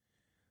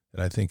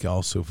that I think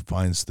also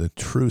finds the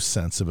true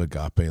sense of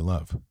agape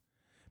love,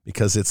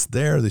 because it's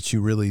there that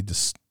you really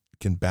just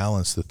can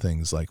balance the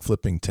things like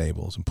flipping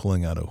tables and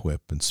pulling out a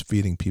whip and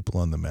feeding people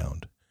on the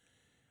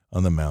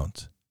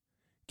mount,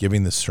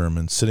 giving the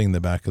sermon, sitting in the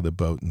back of the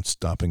boat and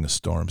stopping a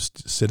storm,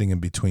 sitting in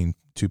between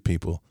two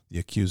people, the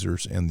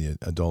accusers and the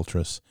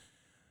adulteress,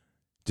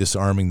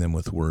 disarming them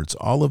with words.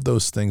 All of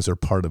those things are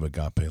part of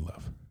agape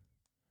love.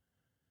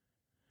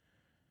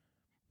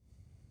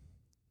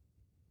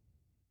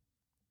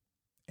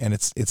 And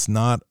it's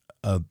not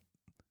a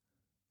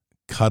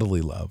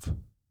cuddly love.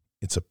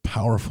 It's a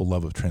powerful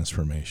love of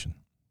transformation.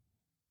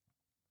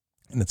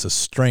 And it's a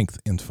strength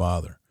in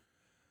Father.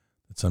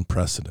 It's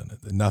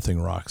unprecedented.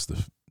 Nothing rocks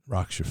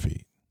your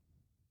feet.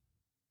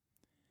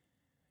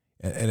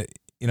 And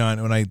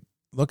when I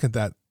look at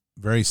that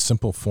very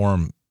simple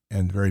form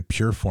and very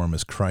pure form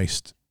as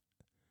Christ,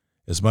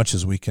 as much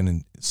as we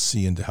can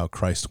see into how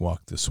Christ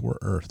walked this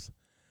earth,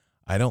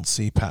 I don't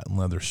see patent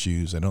leather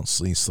shoes. I don't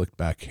see slicked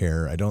back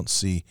hair. I don't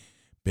see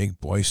big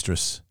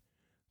boisterous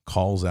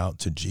calls out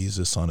to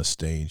Jesus on a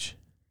stage.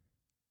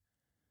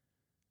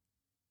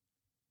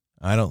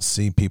 I don't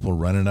see people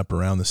running up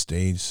around the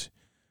stage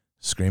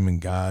screaming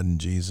God and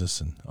Jesus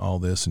and all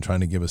this and trying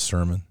to give a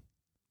sermon.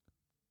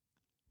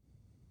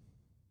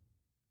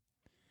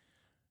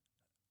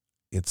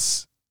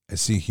 I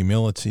see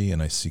humility,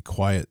 and I see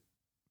quiet,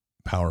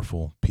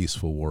 powerful,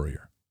 peaceful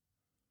warrior.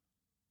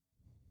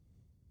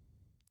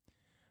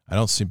 I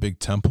don't see big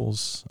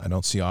temples. I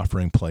don't see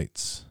offering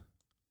plates.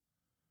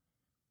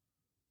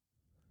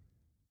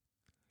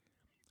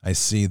 I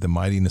see the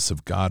mightiness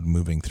of God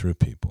moving through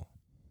people.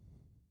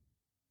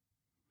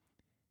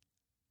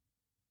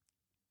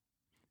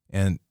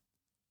 And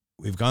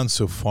we've gone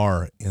so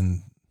far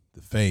in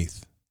the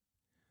faith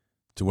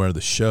to where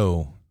the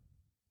show,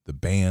 the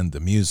band,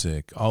 the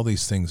music, all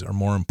these things are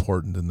more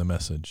important than the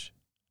message.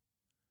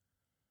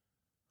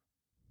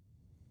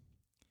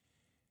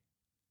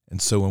 And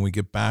so when we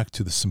get back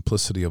to the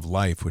simplicity of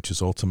life, which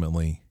is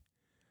ultimately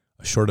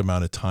a short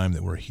amount of time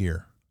that we're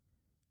here,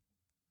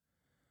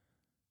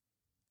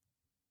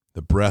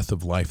 the breath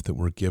of life that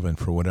we're given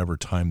for whatever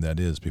time that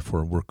is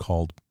before we're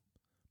called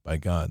by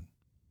God,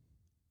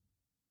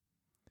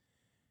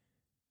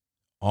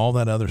 all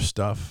that other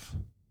stuff,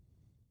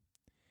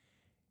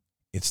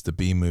 it's the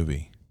B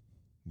movie.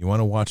 You want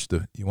to watch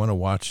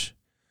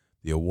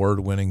the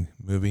award-winning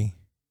movie?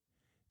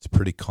 It's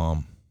pretty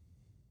calm.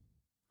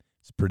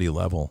 It's pretty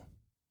level.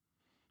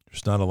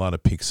 There's not a lot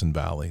of peaks and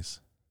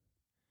valleys,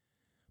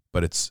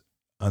 but it's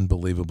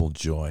unbelievable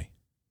joy.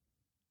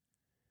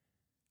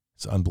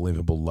 It's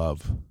unbelievable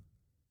love.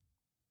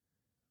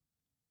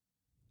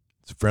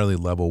 It's a fairly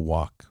level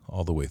walk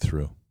all the way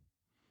through.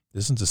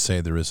 This isn't to say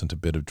there isn't a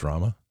bit of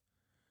drama,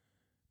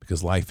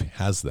 because life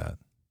has that.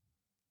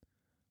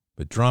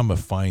 But drama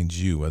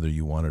finds you whether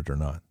you want it or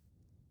not.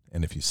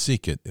 And if you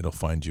seek it, it'll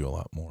find you a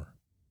lot more.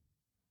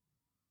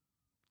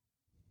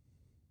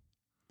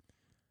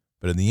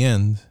 But in the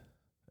end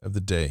of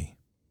the day,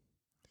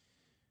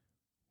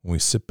 when we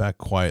sit back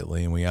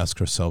quietly and we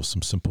ask ourselves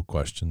some simple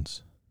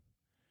questions,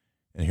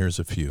 and here's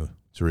a few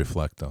to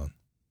reflect on.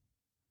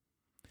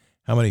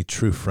 How many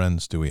true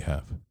friends do we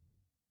have?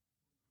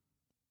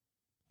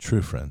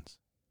 True friends.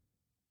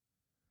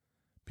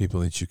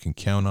 People that you can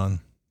count on,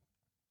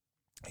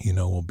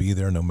 will be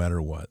there no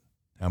matter what.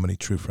 How many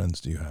true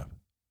friends do you have?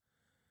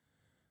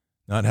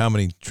 Not how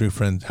many true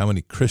friends, how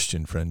many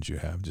Christian friends you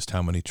have, just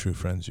how many true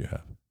friends you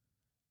have.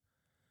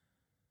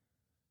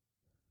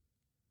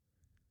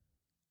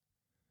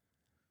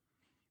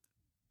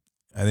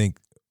 I think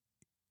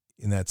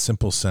in that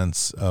simple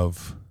sense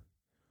of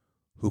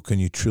Who can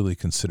you truly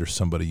consider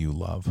somebody you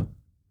love?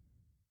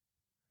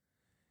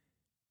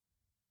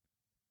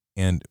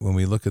 And when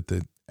we look at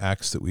the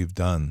acts that we've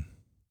done,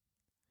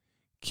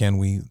 can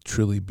we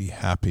truly be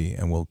happy,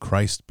 and will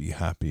Christ be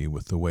happy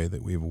with the way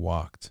that we've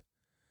walked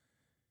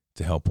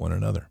to help one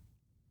another?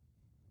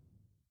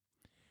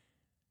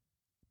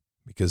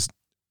 Because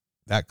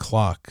that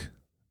clock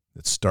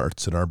that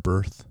starts at our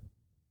birth,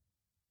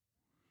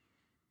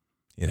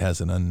 it has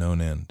an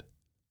unknown end.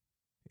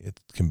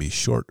 It can be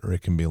short or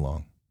it can be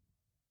long.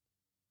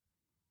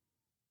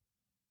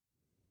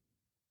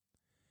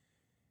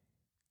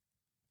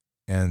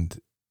 And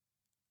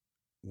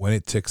when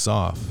it ticks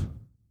off,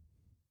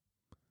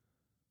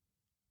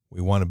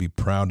 we want to be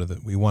proud of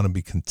it. We want to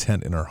be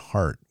content in our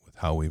heart with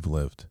how we've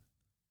lived.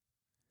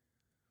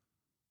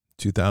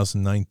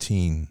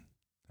 2019,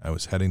 I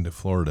was heading to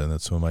Florida, and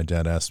that's when my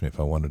dad asked me if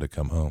I wanted to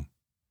come home.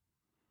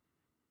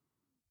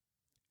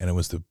 And it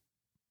was the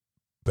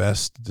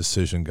best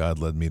decision God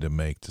led me to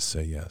make, to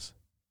say yes.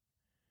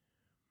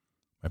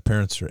 My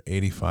parents are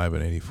 85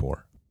 and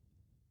 84.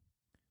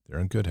 They're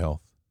in good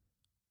health.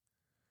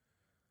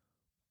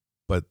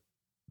 But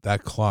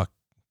that clock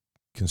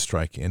can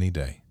strike any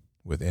day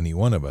with any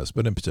one of us,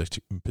 but in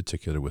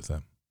particular with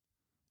them,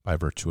 by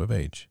virtue of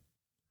age.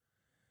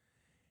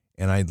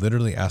 And I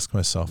literally ask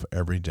myself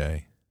every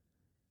day,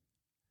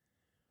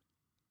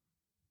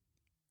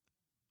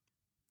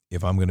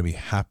 if I'm going to be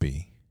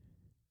happy,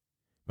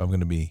 if I'm going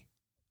to be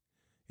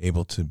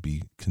able to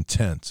be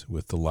content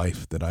with the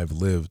life that I've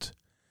lived,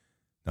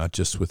 not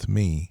just with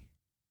me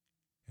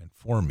and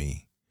for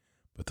me,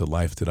 but the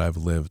life that I've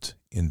lived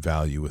in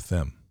value with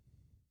them.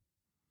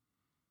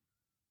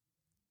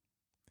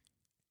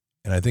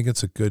 And I think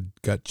it's a good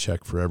gut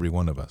check for every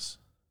one of us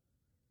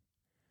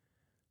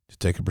to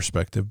take a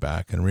perspective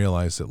back and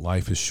realize that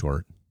life is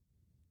short,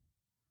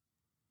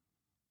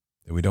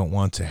 that we don't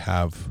want to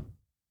have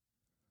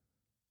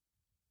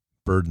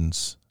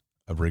burdens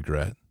of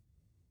regret.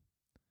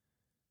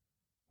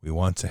 We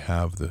want to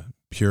have the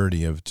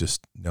purity of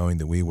just knowing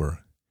that we were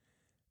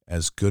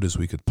as good as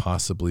we could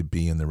possibly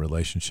be in the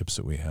relationships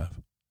that we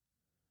have.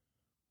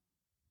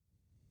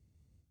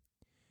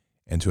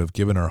 And to have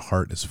given our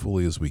heart as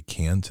fully as we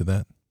can to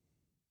that.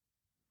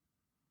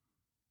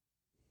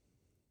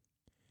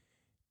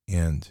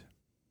 And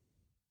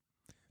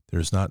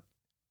there's not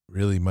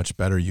really much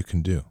better you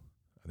can do.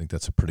 I think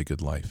that's a pretty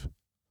good life.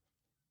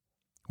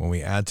 When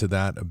we add to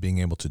that of being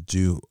able to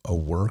do a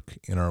work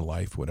in our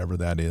life, whatever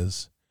that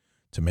is,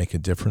 to make a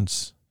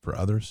difference for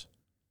others,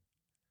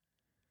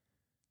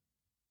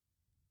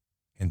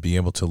 and be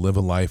able to live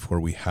a life where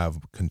we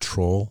have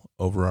control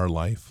over our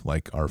life,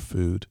 like our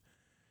food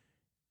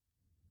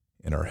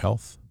and our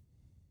health,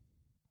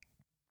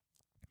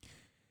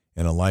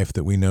 and a life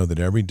that we know that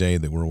every day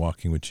that we're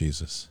walking with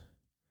Jesus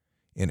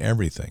in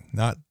everything,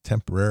 not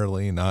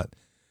temporarily,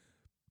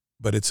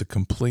 but it's a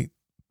complete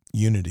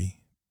unity.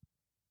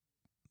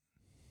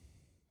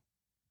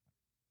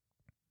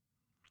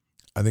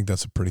 I think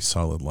that's a pretty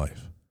solid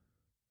life.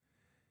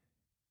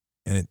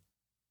 And it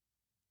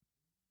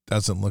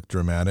doesn't look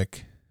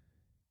dramatic.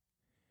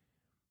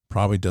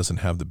 Probably doesn't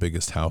have the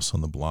biggest house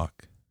on the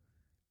block.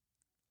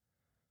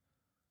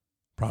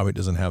 Probably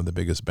doesn't have the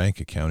biggest bank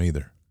account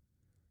either.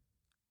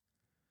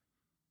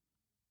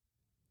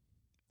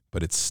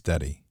 But it's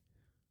steady.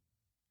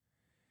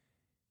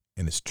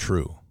 And it's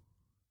true.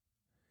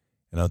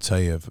 And I'll tell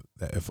you,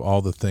 if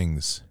all the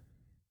things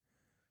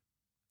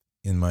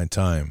in my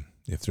time,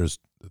 if there's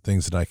the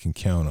things that I can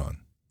count on,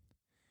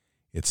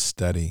 it's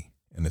steady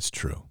and it's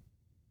true.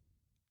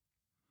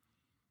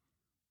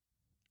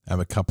 I have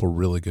a couple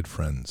really good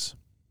friends.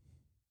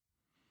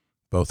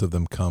 Both of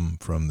them come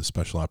from the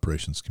special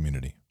operations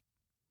community.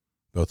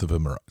 Both of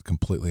them are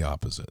completely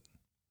opposite.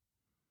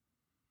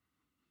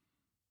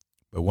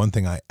 But one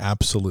thing I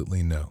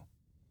absolutely know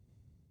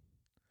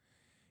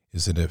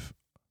is that if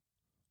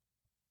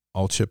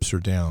all chips are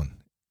down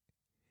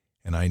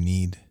and I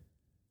need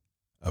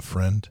a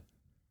friend,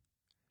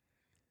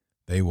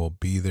 they will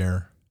be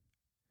there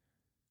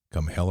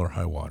come hell or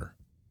high water.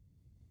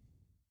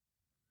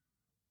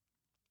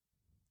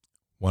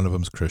 One of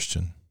them's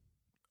Christian,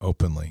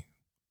 openly,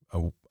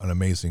 an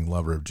amazing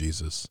lover of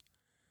Jesus.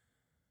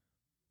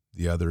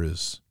 The other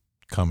is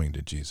coming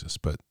to Jesus,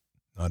 but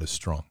not as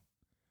strong.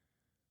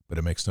 But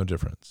it makes no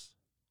difference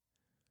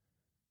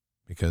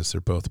because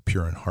they're both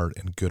pure in heart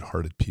and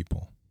good-hearted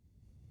people.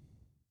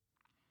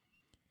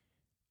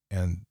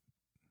 And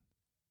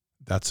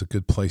that's a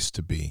good place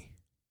to be,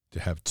 to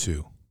have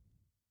two.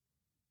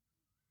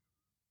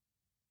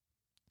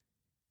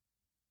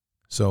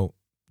 So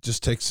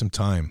just take some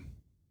time.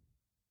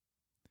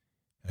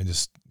 And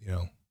just,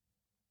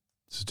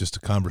 this is just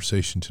a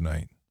conversation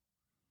tonight.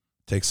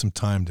 Take some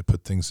time to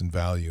put things in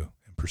value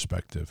and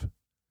perspective.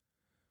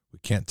 We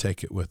can't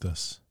take it with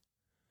us.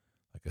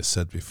 Like I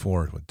said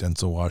before, with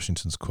Denzel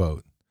Washington's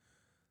quote,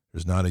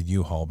 there's not a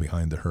U-Haul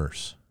behind the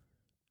hearse.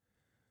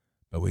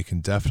 But we can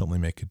definitely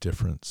make a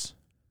difference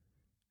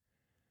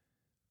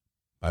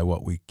by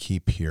what we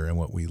keep here and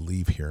what we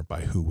leave here,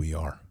 by who we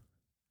are.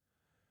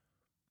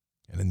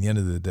 And in the end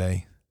of the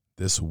day,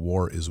 This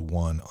war is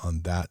won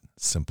on that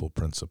simple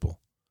principle.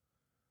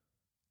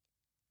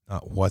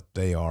 Not what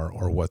they are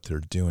or what they're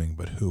doing,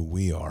 but who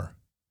we are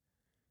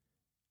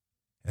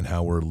and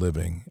how we're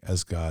living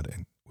as God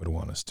would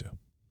want us to.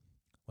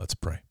 Let's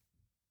pray.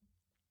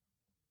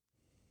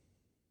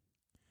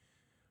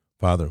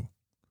 Father,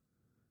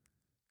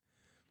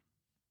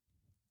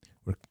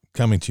 we're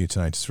coming to you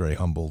tonight just very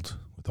humbled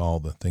with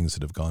all the things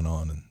that have gone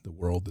on in the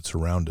world that's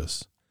around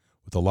us,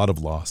 with a lot of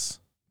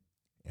loss.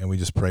 And we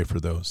just pray for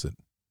those that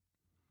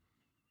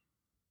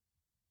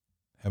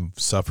have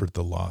suffered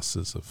the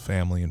losses of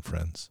family and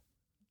friends.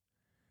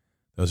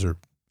 Those are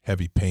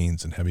heavy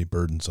pains and heavy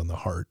burdens on the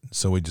heart.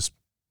 So we just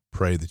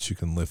pray that you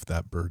can lift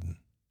that burden.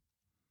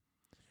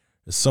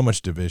 There's so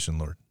much division,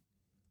 Lord.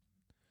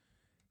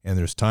 And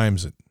there's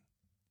times it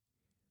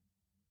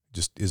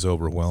just is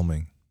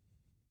overwhelming.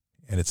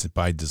 And it's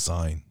by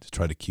design to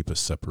try to keep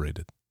us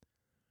separated.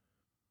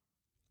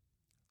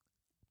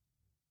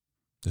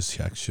 Just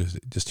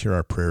hear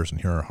our prayers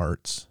and hear our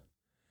hearts.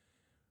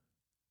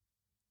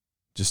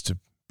 Just to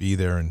be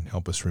there and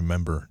help us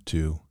remember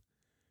to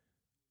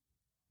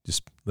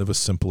just live a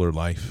simpler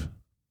life,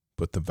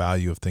 put the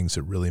value of things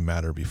that really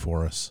matter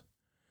before us,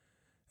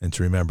 and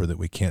to remember that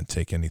we can't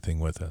take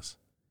anything with us.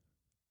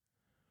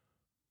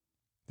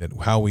 That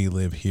how we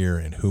live here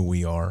and who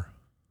we are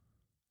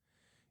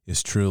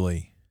is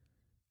truly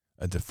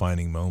a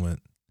defining moment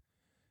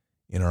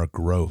in our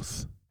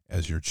growth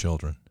as your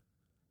children.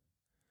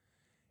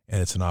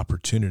 And it's an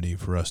opportunity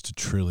for us to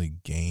truly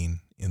gain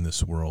in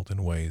this world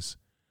in ways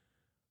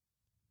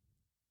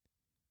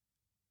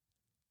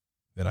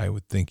that I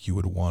would think you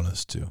would want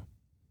us to.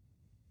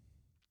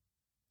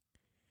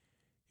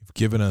 You've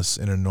given us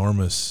an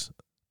enormous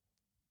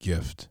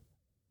gift.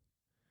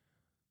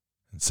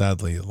 And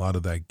sadly, a lot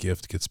of that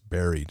gift gets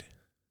buried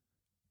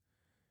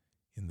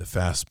in the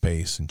fast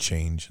pace and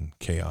change and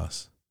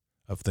chaos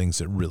of things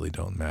that really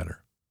don't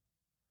matter.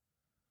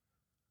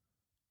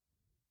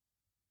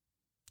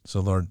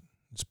 So, Lord,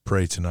 let's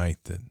pray tonight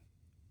that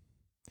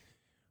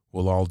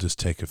we'll all just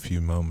take a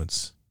few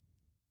moments,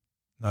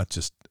 not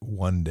just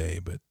one day,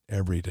 but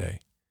every day,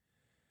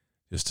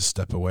 just to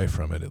step away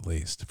from it at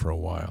least for a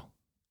while.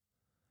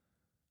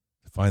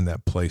 To find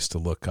that place to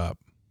look up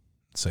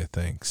and say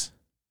thanks.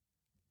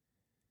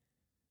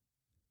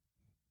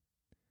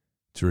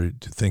 To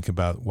think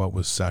about what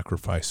was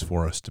sacrificed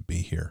for us to be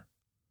here.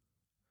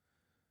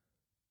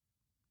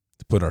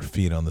 To put our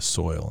feet on the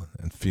soil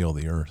and feel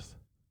the earth.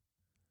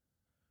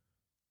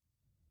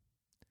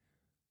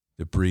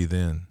 To breathe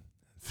in,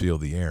 feel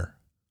the air.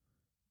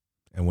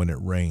 And when it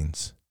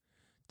rains,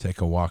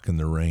 take a walk in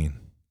the rain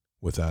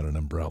without an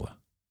umbrella.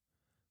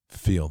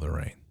 Feel the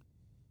rain.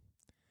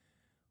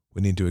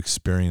 We need to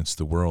experience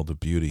the world of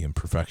beauty and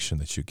perfection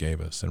that you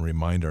gave us and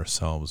remind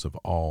ourselves of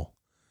all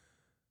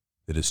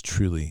that is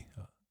truly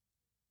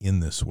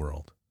in this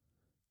world.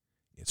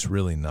 It's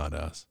really not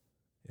us.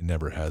 It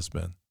never has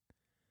been.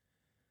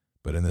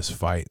 But in this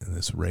fight, in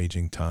this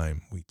raging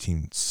time, we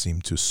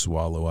seem to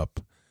swallow up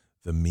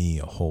the me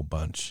a whole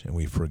bunch, and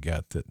we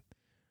forget that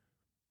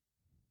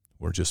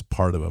we're just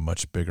part of a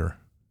much bigger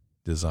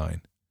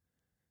design.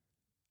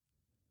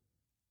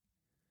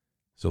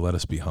 So let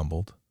us be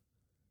humbled,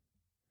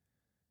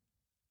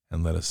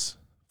 and let us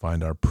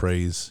find our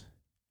praise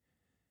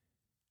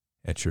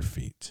at your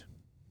feet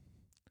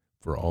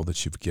for all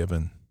that you've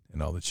given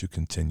and all that you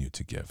continue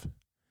to give.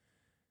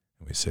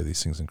 And we say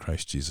these things in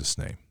Christ Jesus'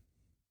 name.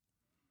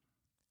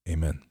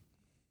 Amen.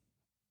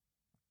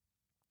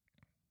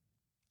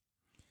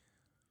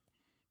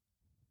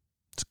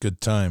 It's a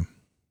good time.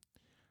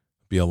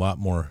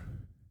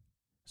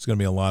 It's going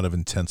to be a lot of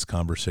intense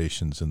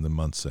conversations in the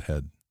months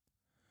ahead.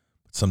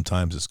 But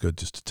sometimes it's good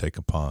just to take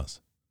a pause.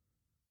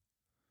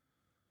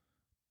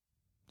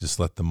 Just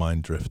let the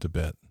mind drift a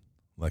bit.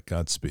 Let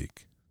God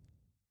speak.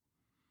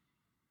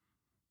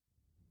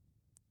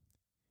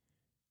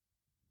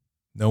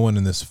 No one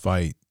in this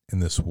fight, in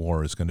this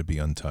war, is going to be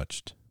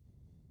untouched.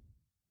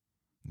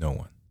 No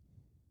one.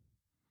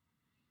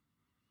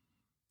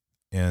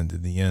 And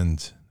in the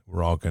end,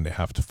 we're all going to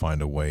have to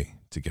find a way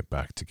to get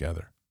back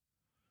together.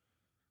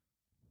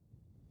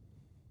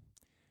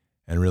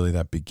 And really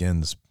that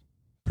begins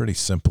pretty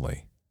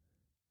simply.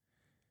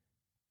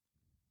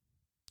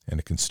 And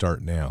it can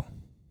start now.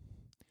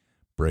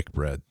 Break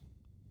bread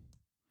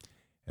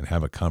and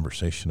have a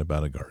conversation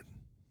about a garden.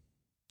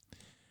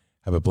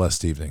 Have a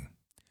blessed evening.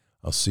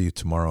 I'll see you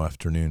tomorrow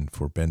afternoon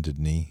for Bended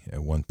Knee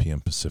at 1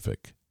 p.m.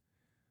 Pacific.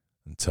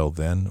 Until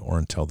then, or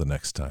until the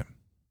next time,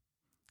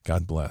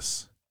 God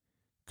bless.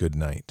 Good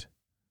night.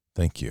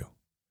 Thank you.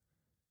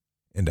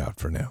 And out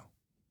for now.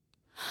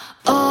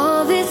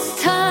 All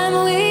this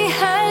time we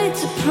had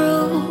to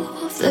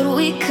prove that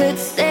we could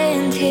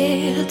stand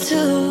here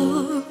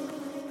too.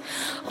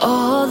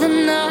 All the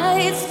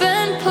nights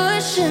been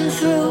pushing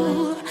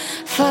through,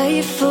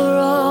 fight for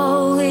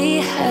all we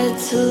had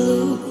to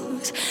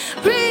lose.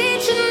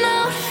 Reaching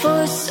out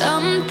for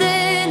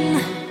something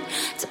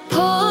to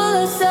pull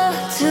us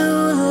up to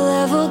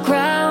level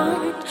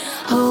ground.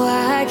 Oh,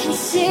 I can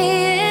see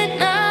it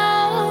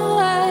now,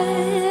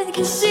 I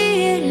can see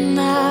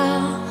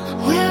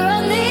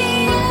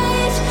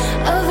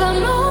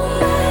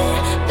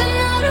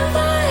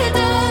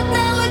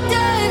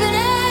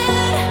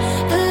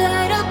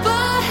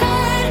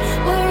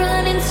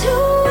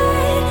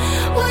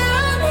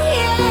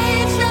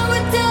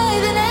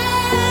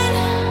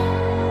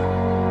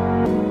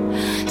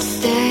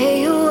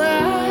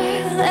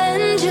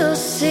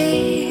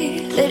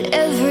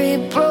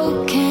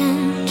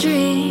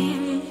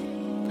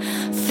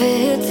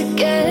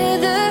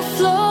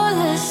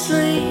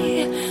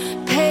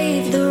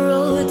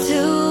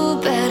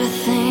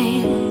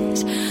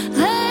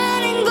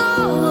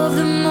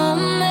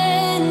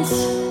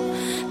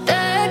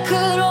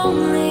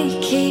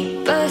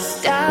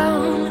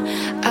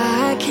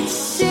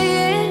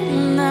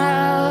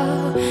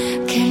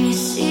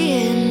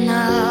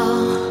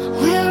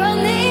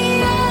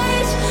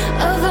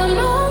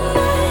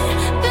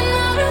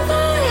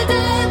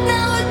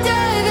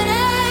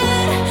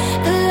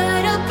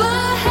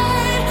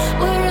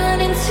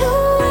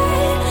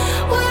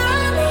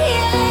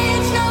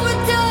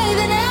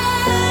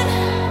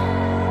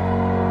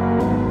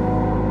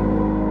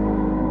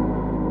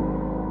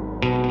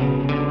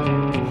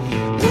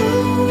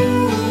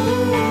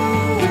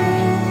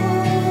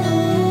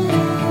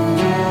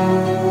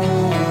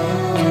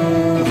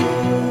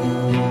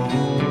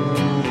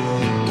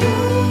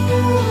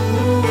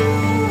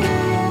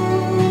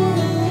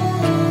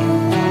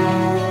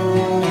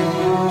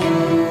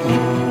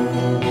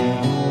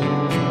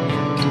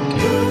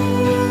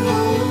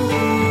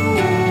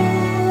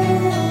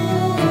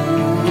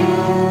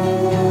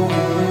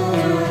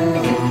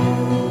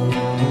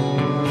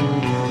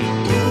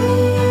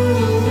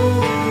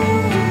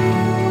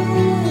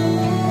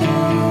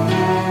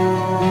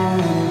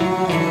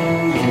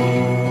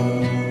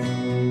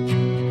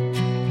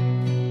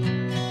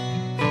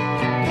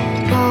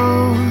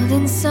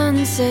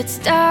sun sets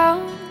down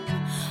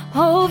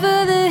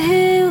over the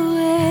hill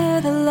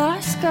where the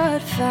lost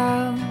got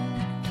found.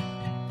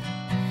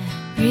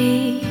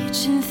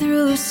 Reaching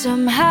through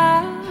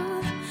somehow.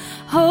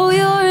 Oh,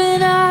 you're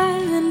an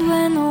island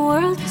when the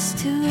world is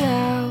too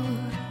loud.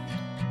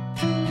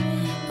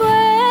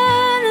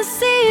 When the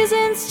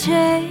seasons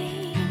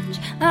change,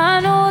 I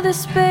know the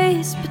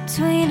space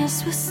between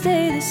us will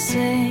stay the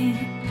same.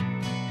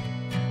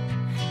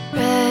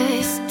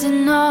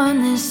 Resting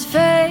on this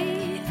faith,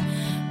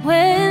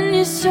 when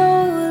your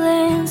soul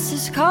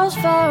answers calls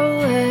far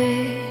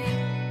away.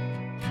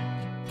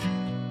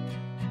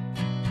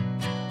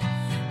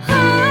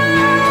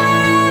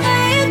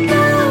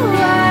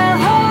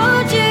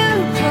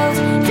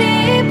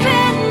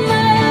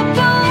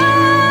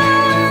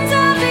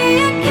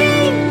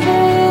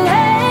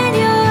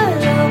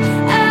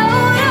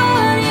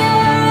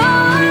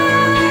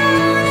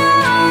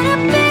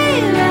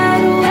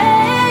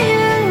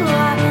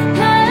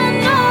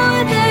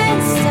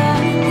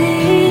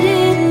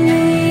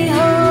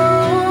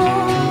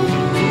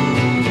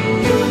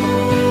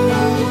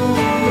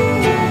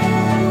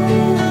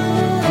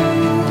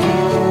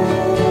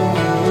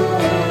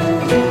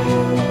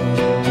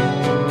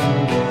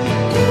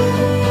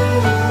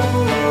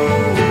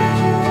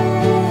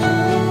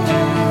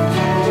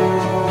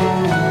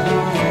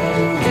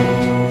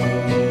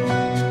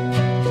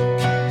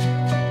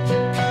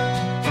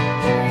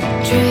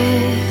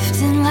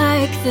 Drifting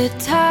like the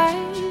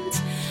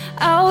tides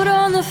out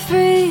on the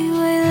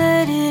freeway,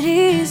 let it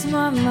ease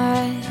my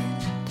mind.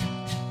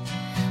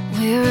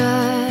 We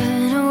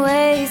run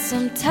away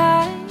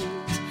sometimes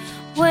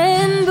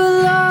when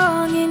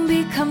belonging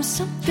becomes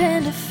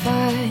something to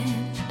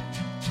find.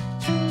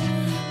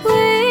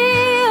 We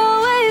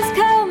always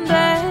come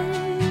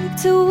back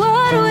to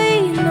what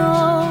we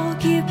know.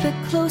 Keep it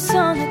close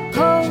on the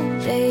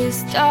cold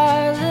days,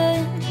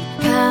 darling.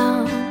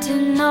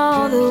 Counting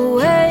all the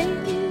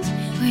ways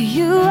where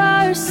you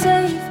are a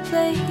safe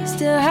place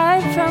to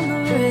hide from the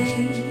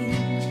rain.